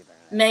popular.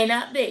 May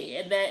not be.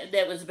 And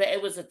it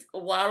was a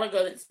while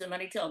ago that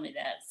somebody told me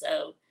that.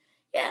 So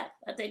yeah,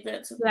 I think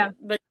that's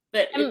but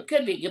it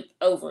could be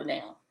over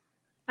now.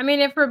 I mean,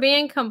 if we're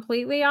being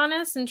completely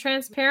honest and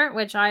transparent,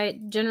 which I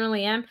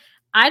generally am,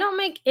 I don't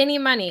make any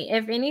money.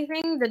 If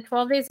anything, the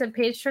 12 days of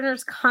page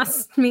turners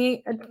cost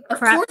me a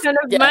crap ton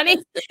of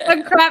money.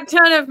 A crap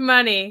ton of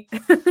money.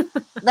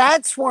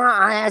 That's why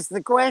I asked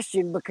the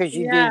question, because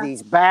you do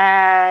these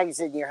bags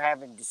and you're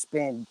having to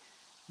spend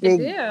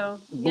big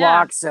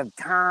blocks of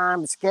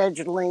time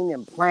scheduling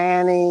and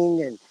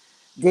planning and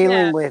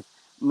dealing with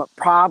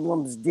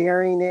problems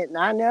during it. And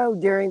I know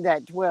during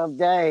that 12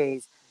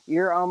 days,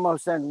 you're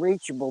almost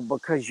unreachable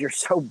because you're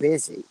so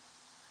busy.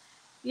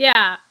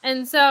 Yeah.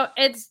 And so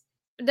it's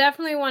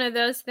definitely one of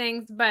those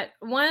things. But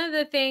one of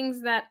the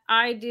things that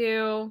I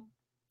do,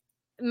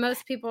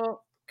 most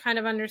people kind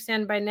of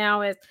understand by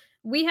now, is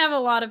we have a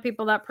lot of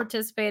people that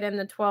participate in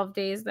the 12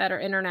 days that are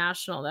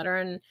international, that are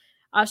in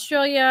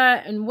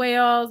Australia and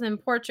Wales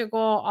and Portugal,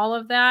 all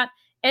of that.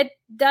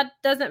 That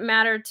doesn't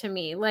matter to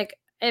me. Like,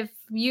 if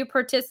you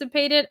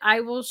participated,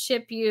 I will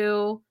ship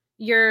you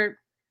your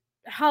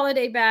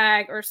holiday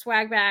bag or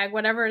swag bag,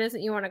 whatever it is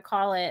that you want to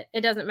call it.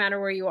 It doesn't matter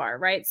where you are,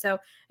 right? So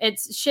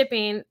it's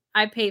shipping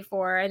I pay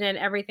for, and then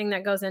everything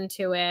that goes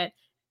into it.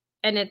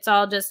 And it's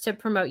all just to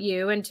promote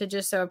you and to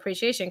just show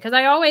appreciation. Because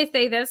I always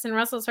say this, and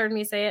Russell's heard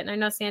me say it, and I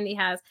know Sandy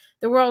has,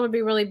 the world would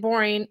be really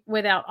boring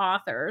without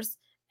authors.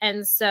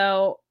 And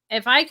so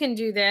if I can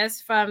do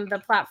this from the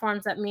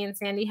platforms that me and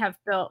Sandy have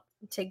built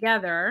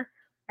together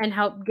and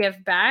help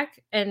give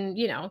back, and,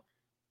 you know,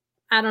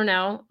 I don't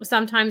know,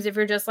 sometimes if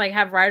you're just like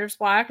have writer's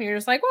block and you're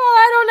just like, well,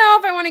 I don't know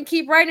if I want to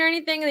keep writing or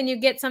anything. And then you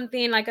get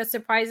something like a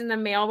surprise in the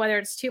mail, whether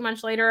it's too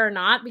much later or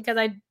not, because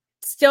I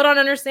still don't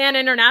understand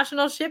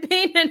international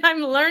shipping and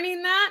I'm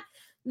learning that.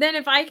 Then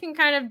if I can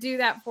kind of do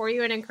that for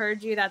you and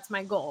encourage you, that's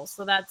my goal.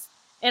 So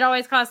it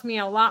always costs me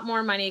a lot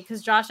more money,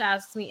 because Josh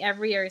asks me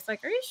every year, he's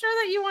like, are you sure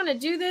that you want to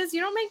do this?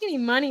 You don't make any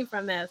money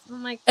from this. And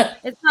I'm like,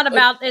 it's not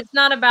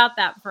about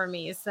that for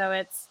me. So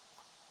it's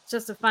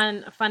just a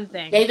fun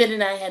thing. David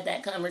and I had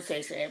that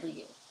conversation every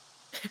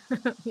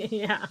year.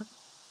 Yeah.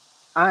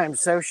 I am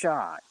so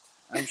shocked.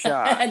 I'm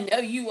shocked. I know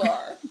you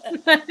are.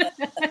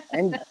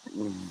 And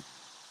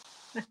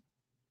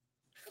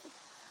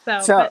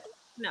so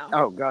no.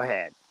 Oh, go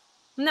ahead.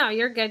 No,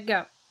 you're good.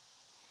 Go.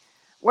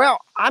 Well,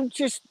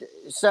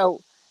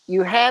 so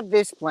you have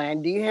this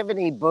plan. Do you have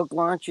any book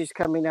launches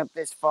coming up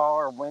this fall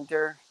or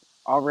winter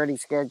already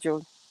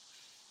scheduled?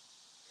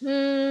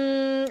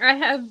 I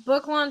have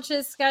book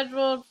launches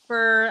scheduled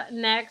for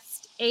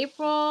next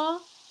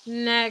April,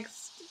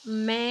 next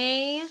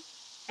May,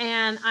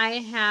 and I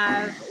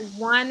have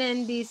one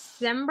in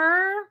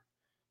December,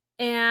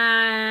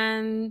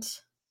 and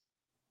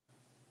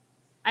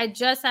I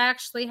just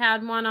actually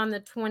had one on the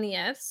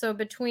 20th. So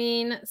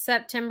between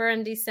September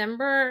and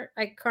December,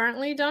 I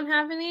currently don't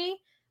have any,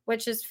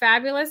 which is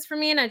fabulous for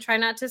me. And I try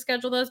not to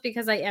schedule those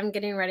because I am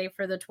getting ready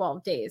for the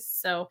 12 days.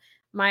 So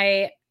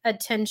my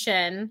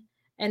attention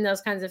and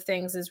those kinds of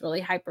things is really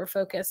hyper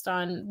focused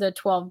on the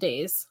 12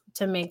 days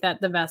to make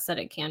that the best that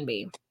it can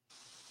be.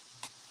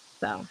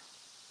 So.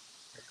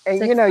 And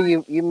you know,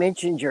 you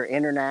mentioned you're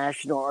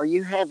international. Are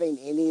you having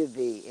any of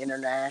the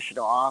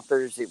international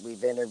authors that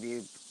we've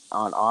interviewed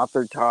on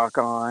Author Talk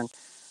on?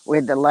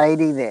 With the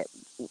lady that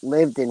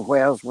lived in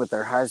Wales with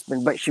her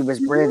husband, but she was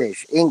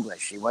British,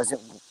 English. She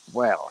wasn't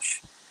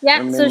Welsh. Yeah,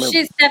 remember? So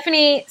she's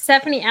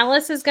Stephanie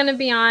Ellis is going to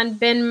be on.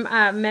 Ben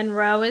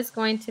Monroe is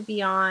going to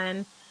be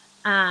on.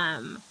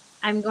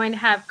 I'm going to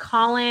have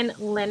Colin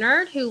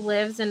Leonard, who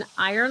lives in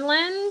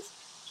Ireland.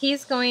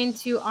 He's going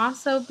to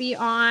also be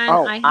on.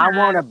 Oh,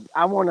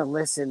 I want to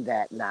listen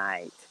that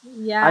night.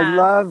 Yeah, I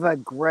love a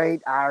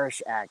great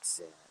Irish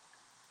accent.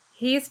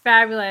 He's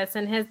fabulous,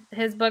 and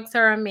his books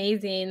are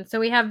amazing. So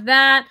we have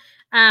that.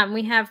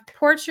 We have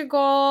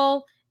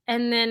Portugal,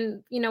 and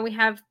then we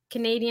have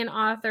Canadian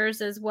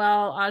authors as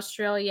well,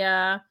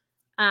 Australia,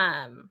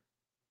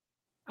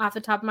 off the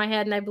top of my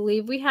head, and I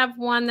believe we have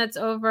one that's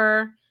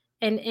over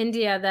in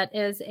India that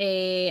is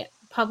a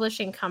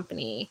publishing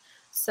company.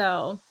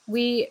 So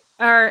we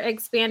are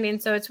expanding.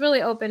 So it's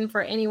really open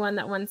for anyone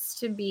that wants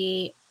to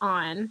be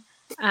on.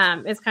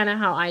 It's kind of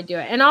how I do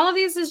it. And all of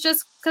these is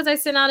just because I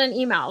sent out an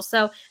email.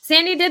 So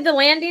Sandy did the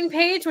landing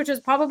page, which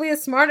was probably a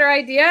smarter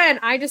idea. And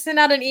I just sent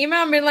out an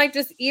email and been like,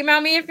 just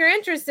email me if you're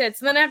interested.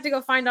 So then I have to go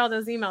find all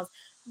those emails.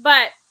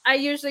 But I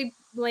usually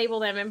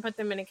label them and put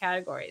them in a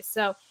category.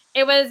 So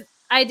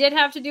I did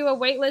have to do a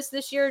wait list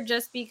this year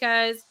just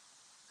because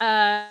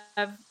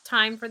of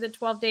time for the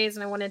 12 days.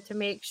 And I wanted to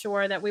make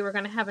sure that we were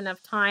going to have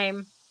enough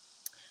time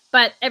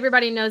but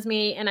everybody knows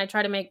me, and I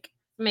try to make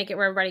it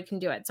where everybody can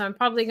do it. So I'm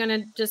probably going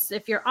to just,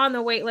 if you're on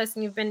the wait list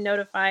and you've been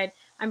notified,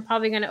 I'm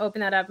probably going to open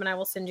that up and I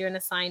will send you an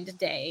assigned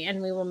day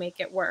and we will make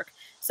it work.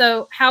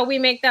 So how we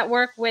make that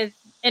work with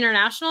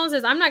internationals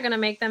is I'm not going to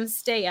make them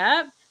stay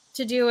up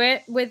to do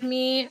it with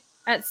me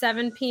at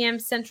 7 p.m.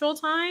 Central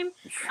Time.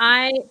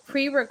 I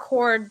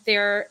pre-record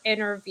their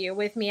interview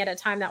with me at a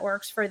time that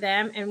works for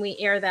them, and we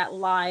air that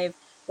live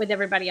with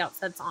everybody else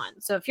that's on.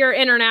 So if you're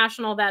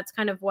international, that's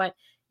kind of what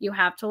you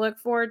have to look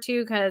forward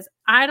to, because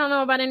I don't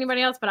know about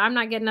anybody else, but I'm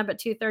not getting up at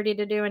 2:30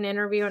 to do an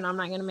interview, and I'm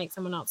not going to make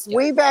someone else do it.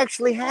 We've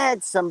actually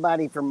had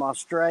somebody from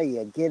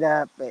Australia get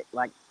up at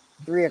like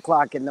 3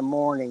 o'clock in the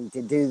morning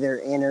to do their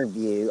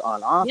interview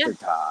on Author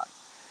Talk.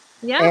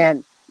 Yeah.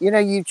 And, you know,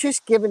 you've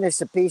just given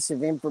us a piece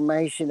of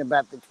information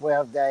about the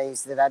 12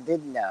 days that I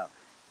didn't know.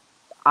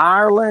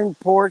 Ireland,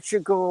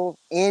 Portugal,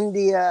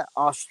 India,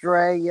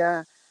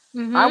 Australia.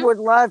 Mhm. I would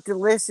love to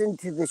listen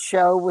to the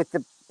show with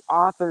the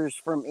authors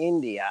from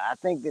India. I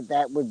think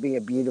that would be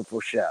a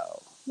beautiful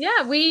show.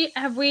 Yeah,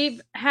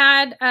 we've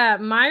had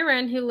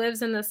Myron, who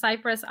lives in the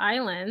Cyprus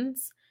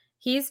Islands.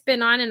 He's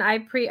been on, and I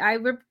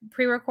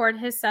pre-record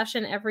his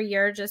session every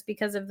year just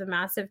because of the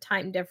massive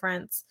time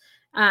difference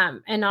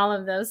and all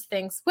of those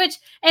things. Which,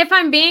 if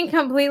I'm being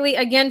completely,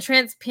 again,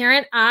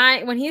 transparent,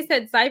 when he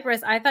said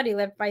Cyprus, I thought he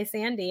lived by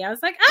Sandy. I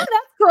was like, oh,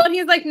 that's cool. And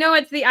he's like, no,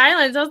 it's the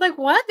islands. I was like,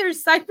 what?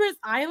 There's Cyprus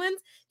Islands?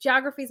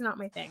 Geography's not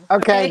my thing.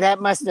 Okay,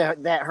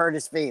 that hurt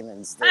his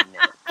feelings, didn't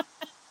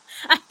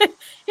it?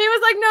 He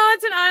was like, no,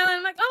 it's an island.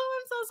 I'm like,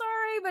 oh, I'm so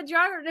sorry. But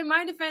geography, in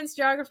my defense,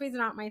 geography is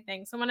not my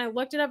thing. So when I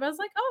looked it up, I was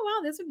like, oh,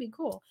 wow, this would be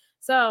cool.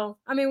 So,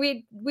 I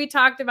mean, we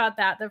talked about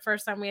that the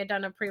first time we had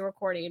done a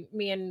pre-recording,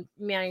 me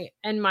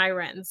and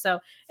Myron. So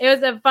it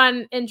was a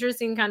fun,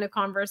 interesting kind of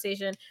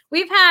conversation.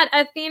 We've had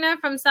Athena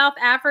from South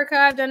Africa.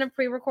 I've done a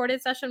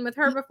pre-recorded session with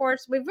her before.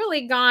 So we've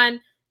really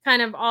gone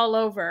kind of all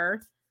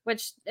over,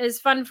 which is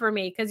fun for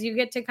me because you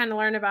get to kind of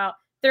learn about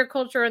their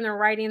culture and their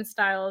writing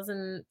styles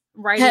and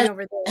writing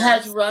over there.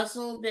 Has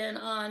Russell been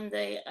on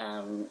the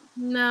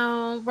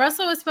No,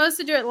 Russell was supposed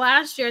to do it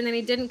last year and then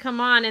he didn't come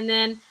on, and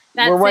then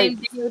that same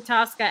day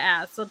Tosca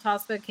asked, so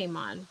Tosca came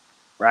on.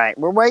 Right.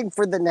 We're waiting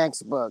for the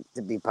next book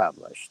to be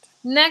published.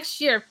 Next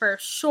year for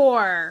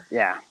sure.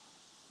 Yeah.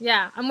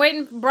 Yeah. I'm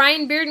waiting.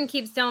 Brian Bearden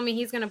keeps telling me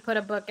he's going to put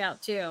a book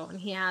out too, and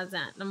he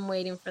hasn't. I'm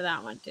waiting for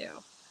that one too.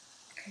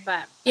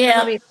 But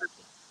yeah.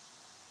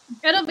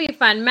 It'll be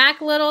fun.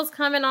 Mac Little's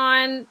coming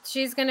on.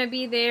 She's going to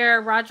be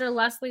there. Roger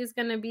Leslie's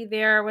going to be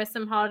there with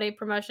some holiday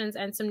promotions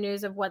and some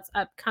news of what's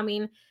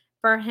upcoming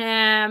for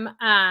him.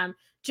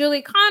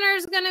 Julie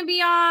Connor's going to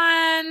be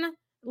on.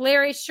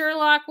 Larry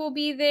Sherlock will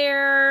be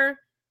there.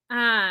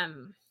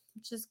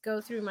 Just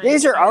go through my...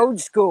 These are old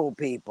school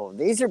people.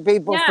 These are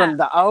people from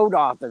the old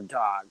Author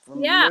Talk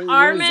from years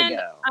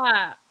ago.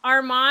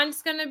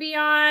 Armand's going to be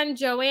on.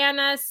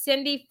 Joanna,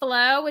 Cindy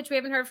Flo, which we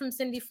haven't heard from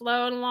Cindy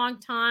Flo in a long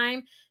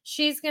time.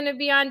 She's going to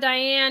be on.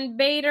 Diane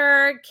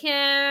Bader,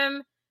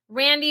 Kim,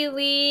 Randy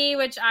Lee,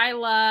 which I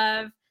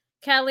love.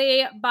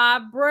 Kelly,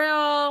 Bob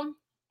Brill,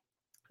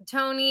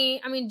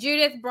 Tony. I mean,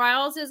 Judith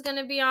Briles is going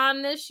to be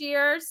on this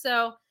year.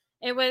 So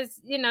it was,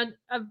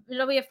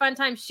 it'll be a fun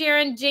time.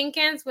 Sharon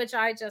Jenkins, which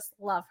I just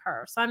love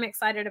her. So I'm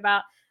excited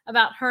about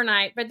her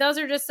night. But those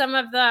are just some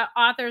of the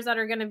authors that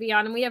are going to be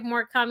on. And we have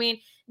more coming.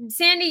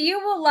 Sandy, you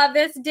will love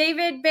this.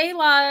 David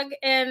Baylog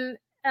and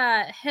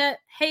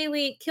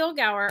Haley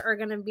Kilgour are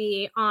going to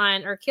be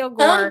on, or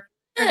Kilgore are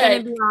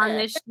going to be on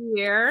this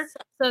year.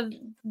 So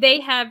they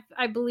have,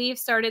 I believe,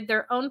 started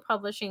their own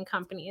publishing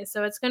company.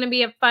 So it's going to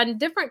be a fun,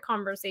 different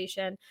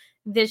conversation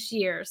this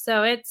year.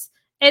 So it's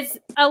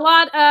a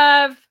lot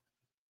of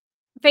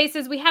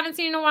faces we haven't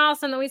seen in a while,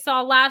 some that we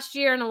saw last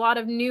year, and a lot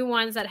of new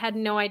ones that had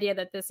no idea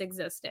that this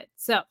existed.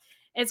 So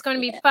it's going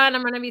to be fun.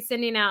 I'm going to be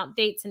sending out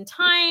dates and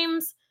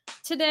times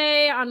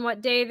today on what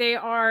day they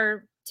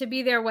are to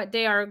be there, what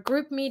day our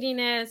group meeting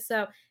is.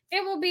 So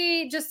it will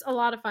be just a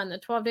lot of fun. The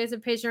 12 Days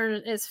of Page Turner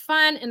is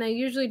fun, and I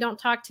usually don't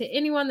talk to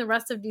anyone the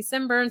rest of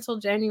December until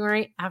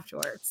January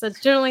afterwards.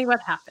 That's generally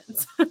what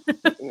happens.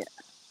 Yeah.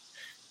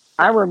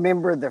 I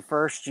remember the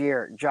first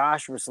year,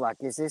 Josh was like,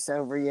 is this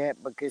over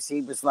yet? Because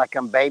he was like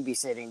on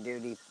babysitting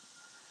duty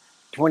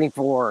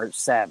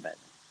 24/7.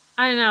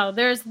 I know.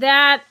 There's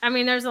that. I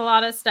mean, there's a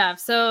lot of stuff.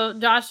 So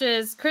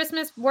Josh's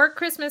Christmas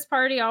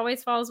party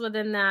always falls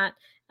within that.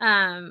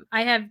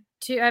 I have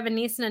a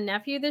niece and a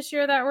nephew this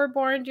year that were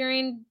born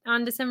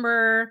on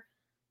December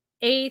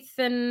 8th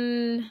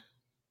and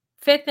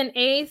 5th and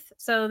 8th.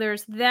 So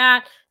there's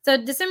that. So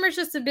December's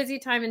just a busy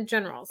time in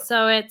general.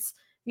 So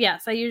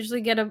yes, I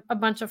usually get a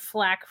bunch of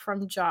flack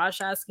from Josh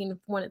asking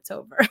when it's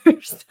over.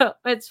 So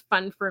it's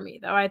fun for me,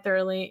 though. I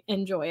thoroughly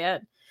enjoy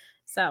it.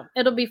 So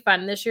it'll be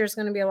fun. This year's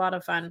going to be a lot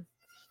of fun.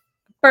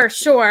 For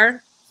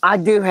sure. I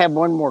do have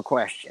one more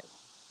question.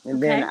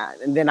 And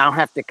then I'll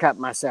have to cut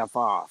myself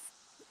off.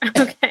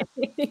 Okay.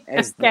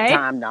 As the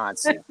time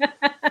Nazi.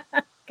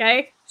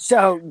 Okay.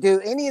 So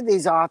do any of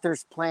these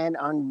authors plan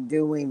on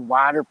doing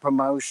wider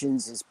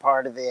promotions as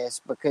part of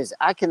this? Because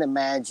I can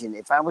imagine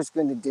if I was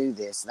going to do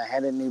this and I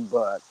had a new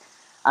book,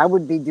 I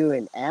would be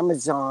doing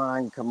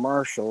Amazon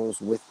commercials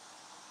with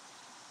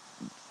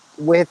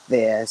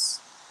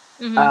this,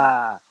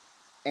 Mhm.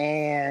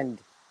 and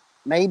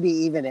maybe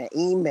even an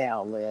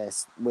email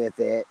list with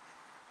it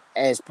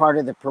as part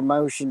of the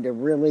promotion to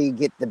really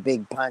get the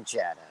big punch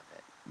out of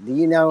it. Do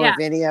you know Yeah. if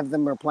any of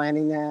them are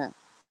planning that?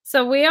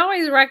 So we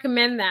always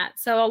recommend that.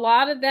 So a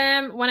lot of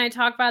them, when I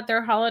talk about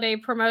their holiday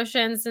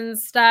promotions and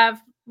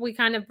stuff, we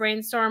kind of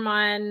brainstorm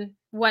on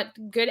what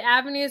good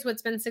avenues,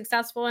 what's been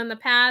successful in the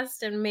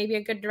past, and maybe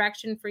a good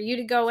direction for you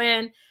to go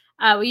in.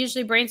 We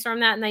usually brainstorm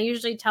that, and I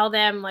usually tell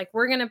them, like,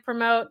 we're going to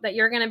promote that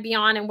you're going to be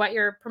on and what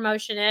your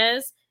promotion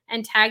is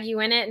and tag you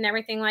in it and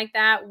everything like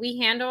that. We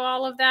handle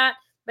all of that.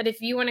 But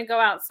if you want to go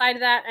outside of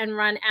that and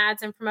run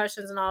ads and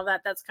promotions and all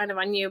that, that's kind of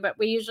on you. But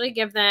we usually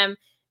give them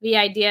the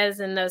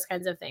ideas and those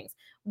kinds of things.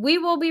 We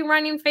will be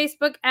running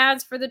Facebook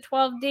ads for the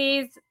 12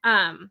 days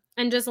and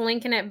just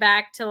linking it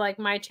back to like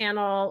my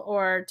channel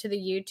or to the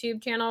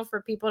YouTube channel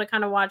for people to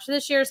kind of watch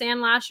this year's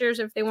and last year's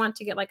if they want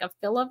to get like a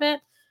feel of it,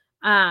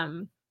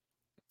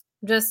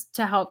 just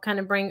to help kind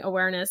of bring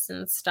awareness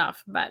and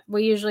stuff. But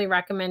we usually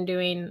recommend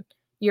doing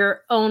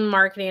your own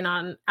marketing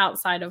on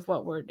outside of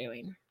what we're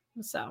doing.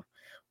 So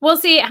we'll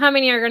see how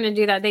many are going to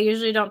do that. They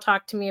usually don't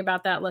talk to me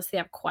about that unless they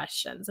have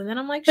questions. And then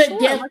I'm like, But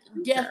sure. let's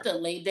answer.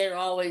 definitely, they're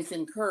always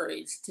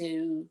encouraged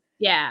to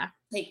Yeah.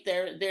 take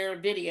their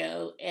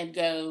video and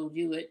go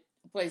do it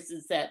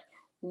places that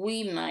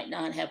we might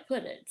not have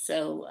put it.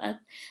 So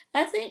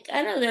I think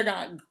I know they're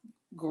not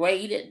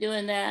great at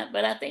doing that,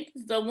 but I think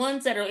the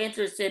ones that are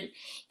interested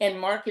in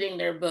marketing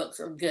their books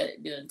are good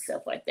at doing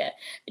stuff like that.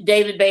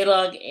 David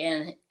Baylog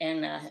and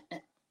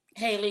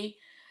Haley,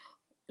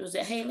 was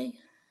it Haley?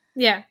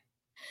 Yeah.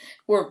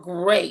 Were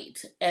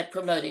great at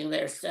promoting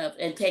their stuff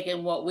and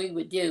taking what we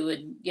would do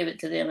and give it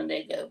to them and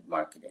they go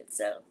market it.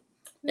 So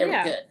they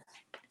were good.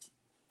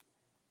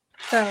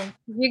 So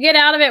you get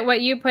out of it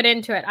what you put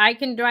into it. I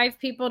can drive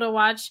people to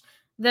watch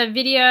the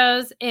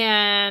videos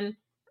and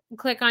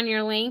click on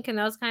your link and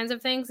those kinds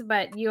of things,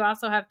 but you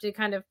also have to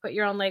kind of put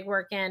your own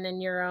legwork in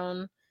and your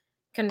own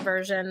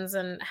conversions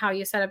and how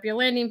you set up your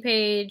landing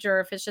page,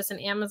 or if it's just an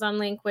Amazon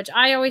link, which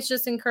I always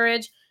just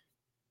encourage.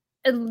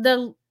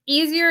 The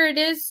easier it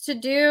is to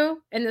do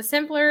and the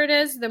simpler it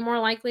is, the more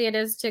likely it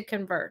is to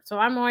convert. So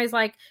I'm always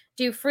like,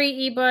 do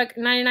free ebook,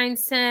 99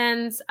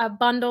 cents, a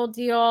bundle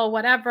deal,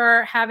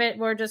 whatever, have it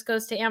where it just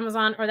goes to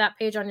Amazon or that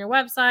page on your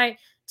website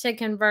to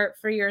convert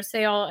for your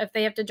sale. If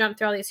they have to jump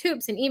through all these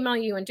hoops and email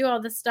you and do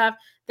all this stuff,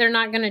 they're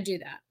not going to do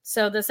that.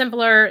 So the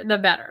simpler, the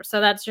better. So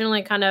that's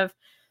generally kind of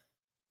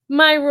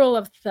my rule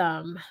of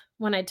thumb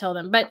when I tell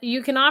them. But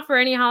you can offer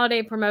any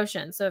holiday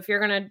promotion. So if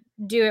you're going to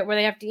do it where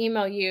they have to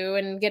email you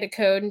and get a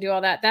code and do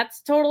all that, that's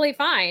totally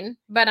fine.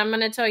 But I'm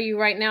going to tell you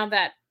right now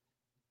that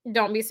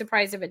don't be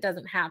surprised if it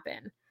doesn't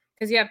happen,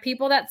 because you have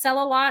people that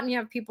sell a lot and you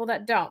have people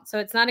that don't. So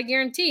it's not a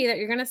guarantee that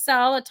you're going to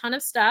sell a ton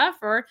of stuff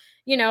or,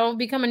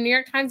 become a New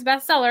York Times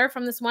bestseller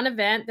from this one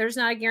event. There's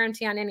not a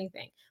guarantee on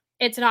anything.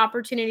 It's an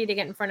opportunity to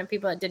get in front of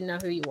people that didn't know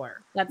who you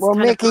were. That's well,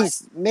 kind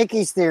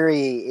Mickey's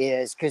theory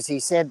is, because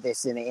he said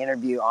this in an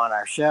interview on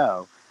our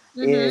show,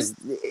 of is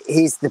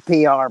he's the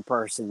PR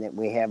person that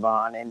we have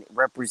on and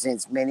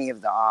represents many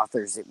of the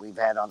authors that we've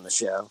had on the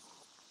show.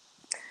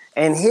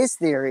 And his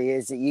theory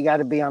is that you got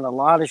to be on a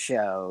lot of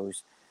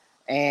shows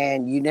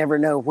and you never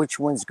know which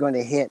one's going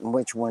to hit and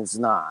which one's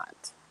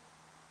not.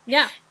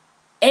 Yeah.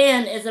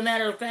 And as a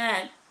matter of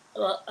fact,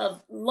 a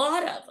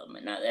lot of them.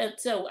 And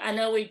so I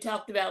know we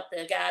talked about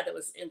the guy that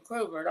was in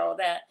Kroger and all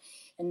that,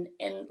 and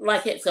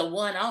like it's a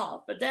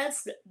one-off, but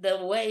that's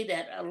the way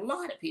that a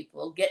lot of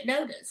people get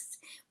noticed,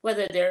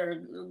 whether they're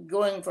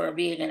going for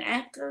being an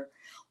actor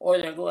or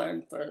they're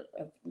going for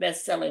a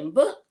best-selling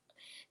book.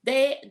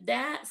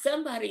 That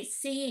somebody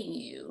seeing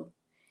you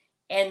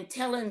and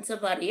telling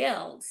somebody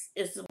else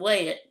is the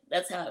way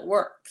that's how it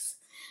works.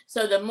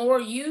 So the more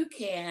you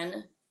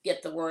can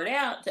get the word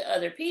out to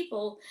other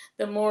people,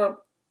 the more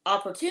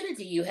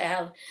opportunity you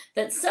have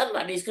that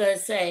somebody's going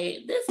to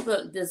say this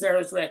book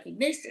deserves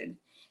recognition,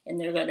 and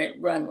they're going to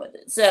run with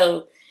it.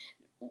 So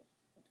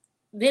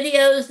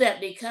videos that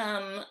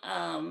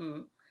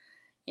become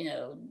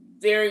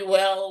very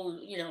well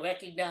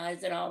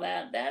recognized and all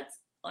that's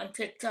on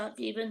TikTok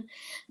even,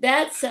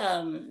 that's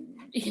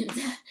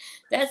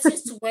that's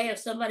just a way of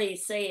somebody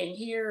saying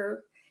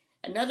here,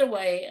 another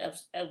way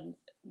of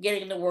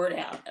getting the word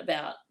out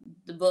about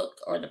the book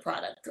or the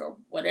product or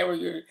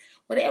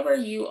whatever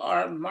you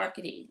are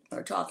marketing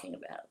or talking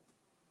about.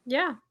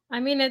 Yeah.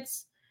 I mean,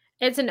 it's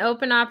an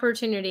open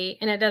opportunity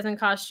and it doesn't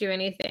cost you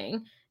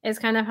anything. It's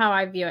kind of how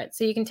I view it.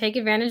 So you can take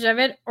advantage of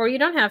it or you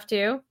don't have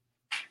to.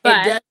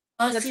 But it does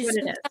cost that's you what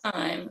some it is.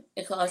 time.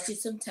 It costs you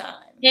some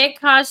time. It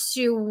costs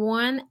you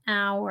 1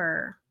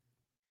 hour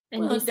in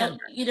Well,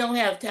 December. you don't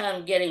have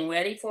time getting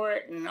ready for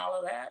it and all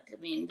of that.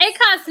 I mean, It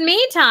costs me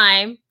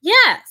time,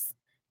 yes.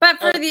 But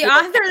for the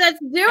author that's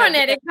doing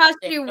it, it costs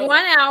you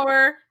 1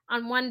 hour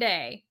on one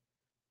day.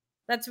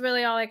 That's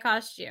really all it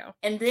costs you.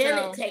 And then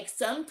it takes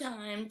some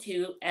time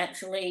to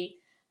actually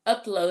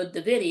upload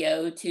the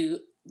video to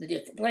the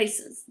different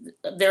places,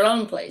 their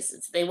own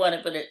places. They want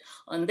to put it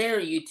on their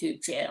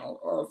YouTube channel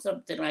or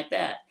something like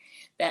that.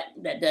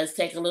 That does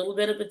take a little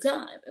bit of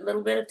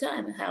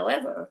time.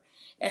 However,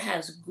 it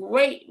has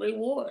great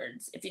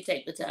rewards if you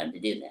take the time to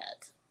do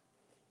that.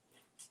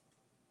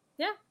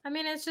 Yeah, I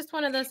mean, it's just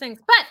one of those things.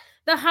 But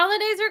the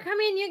holidays are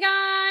coming, you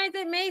guys.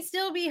 It may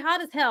still be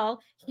hot as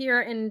hell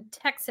here in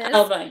Texas.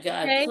 Oh my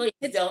God! Okay?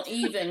 Please don't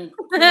even.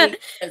 It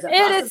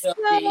is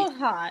so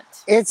hot.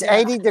 It's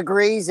 80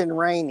 degrees and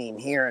raining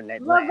here in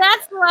Atlanta. Well,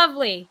 that's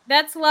lovely.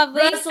 That's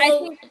lovely.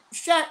 Russell,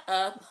 shut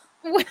up.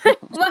 What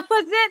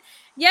was it?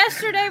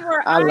 Yesterday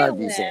where I love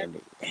lived, you,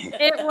 Sandy.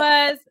 it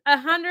was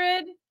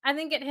 100. I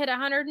think it hit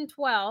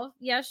 112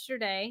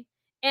 yesterday.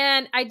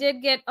 And I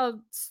did get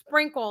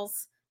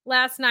sprinkles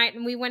last night,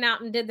 and we went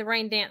out and did the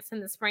rain dance in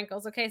the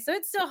sprinkles. Okay, so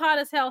it's still hot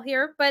as hell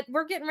here, but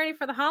we're getting ready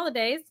for the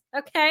holidays.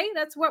 Okay,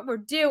 that's what we're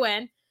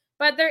doing.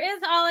 But there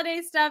is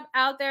holiday stuff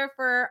out there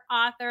for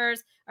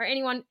authors or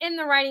anyone in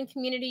the writing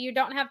community. You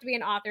don't have to be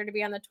an author to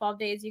be on the 12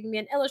 days. You can be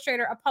an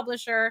illustrator, a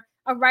publisher,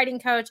 a writing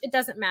coach. It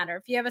doesn't matter.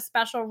 If you have a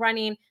special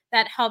running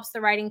that helps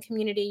the writing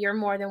community, you're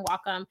more than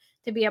welcome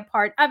to be a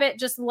part of it.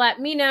 Just let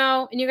me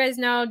know. And you guys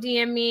know,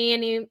 DM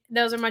me.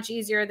 Those are much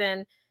easier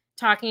than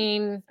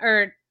talking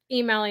or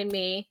emailing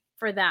me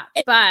for that.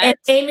 But and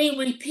Amy,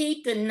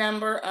 repeat the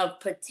number of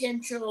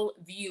potential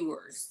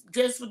viewers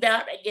just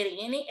without getting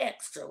any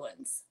extra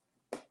ones.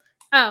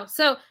 Oh,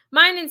 so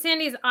mine and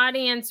Sandy's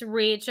audience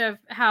reach of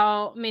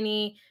how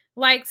many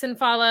likes and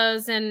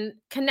follows and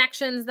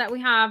connections that we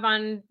have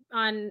on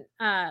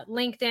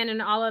LinkedIn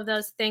and all of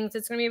those things.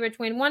 It's going to be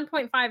between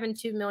 1.5 and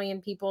 2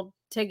 million people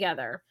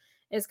together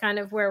is kind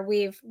of where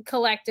we've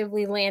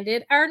collectively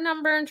landed our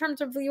number in terms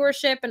of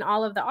viewership, and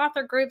all of the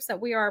author groups that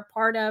we are a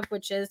part of,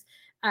 which is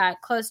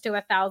close to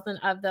 1,000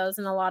 of those.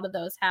 And a lot of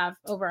those have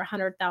over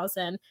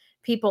 100,000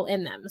 people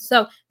in them.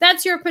 So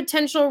that's your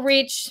potential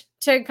reach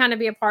to kind of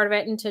be a part of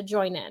it and to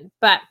join in.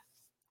 But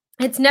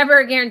it's never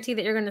a guarantee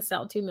that you're going to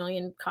sell 2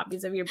 million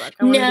copies of your book.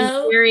 I want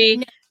to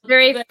be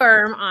very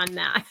firm on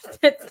that.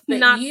 It's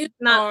not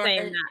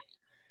saying that.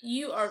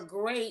 You are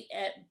great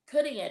at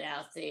putting it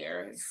out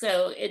there,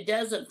 so it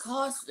doesn't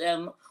cost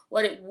them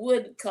what it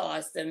would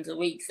cost them to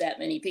reach that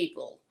many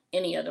people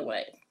any other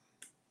way.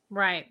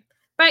 Right.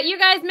 But you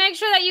guys make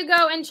sure that you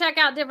go and check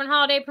out different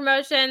holiday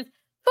promotions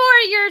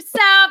for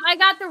yourself. I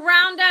got the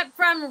roundup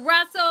from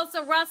Russell.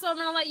 So Russell, I'm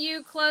going to let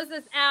you close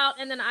this out,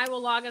 and then I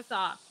will log us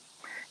off.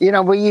 You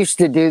know, we used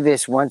to do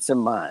this once a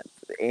month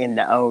in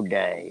the old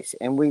days,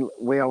 and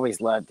we always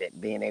loved it,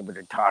 being able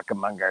to talk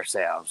among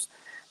ourselves.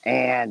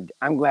 And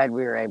I'm glad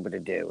we were able to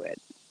do it.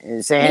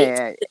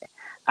 And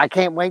I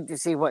can't wait to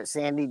see what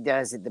Sandy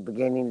does at the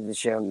beginning of the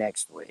show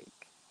next week.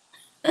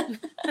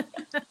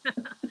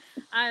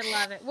 I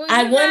love it. Well,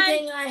 one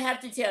thing I have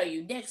to tell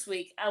you, next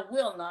week I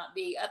will not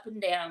be up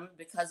and down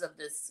because of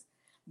this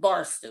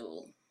bar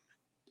stool.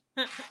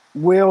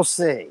 We'll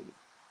see.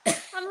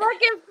 I'm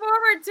looking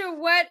forward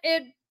to what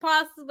it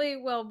possibly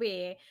will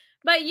be.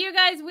 But you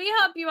guys, we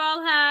hope you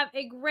all have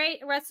a great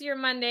rest of your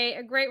Monday,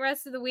 a great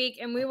rest of the week,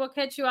 and we will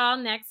catch you all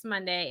next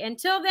Monday.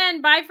 Until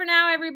then, bye for now, everybody.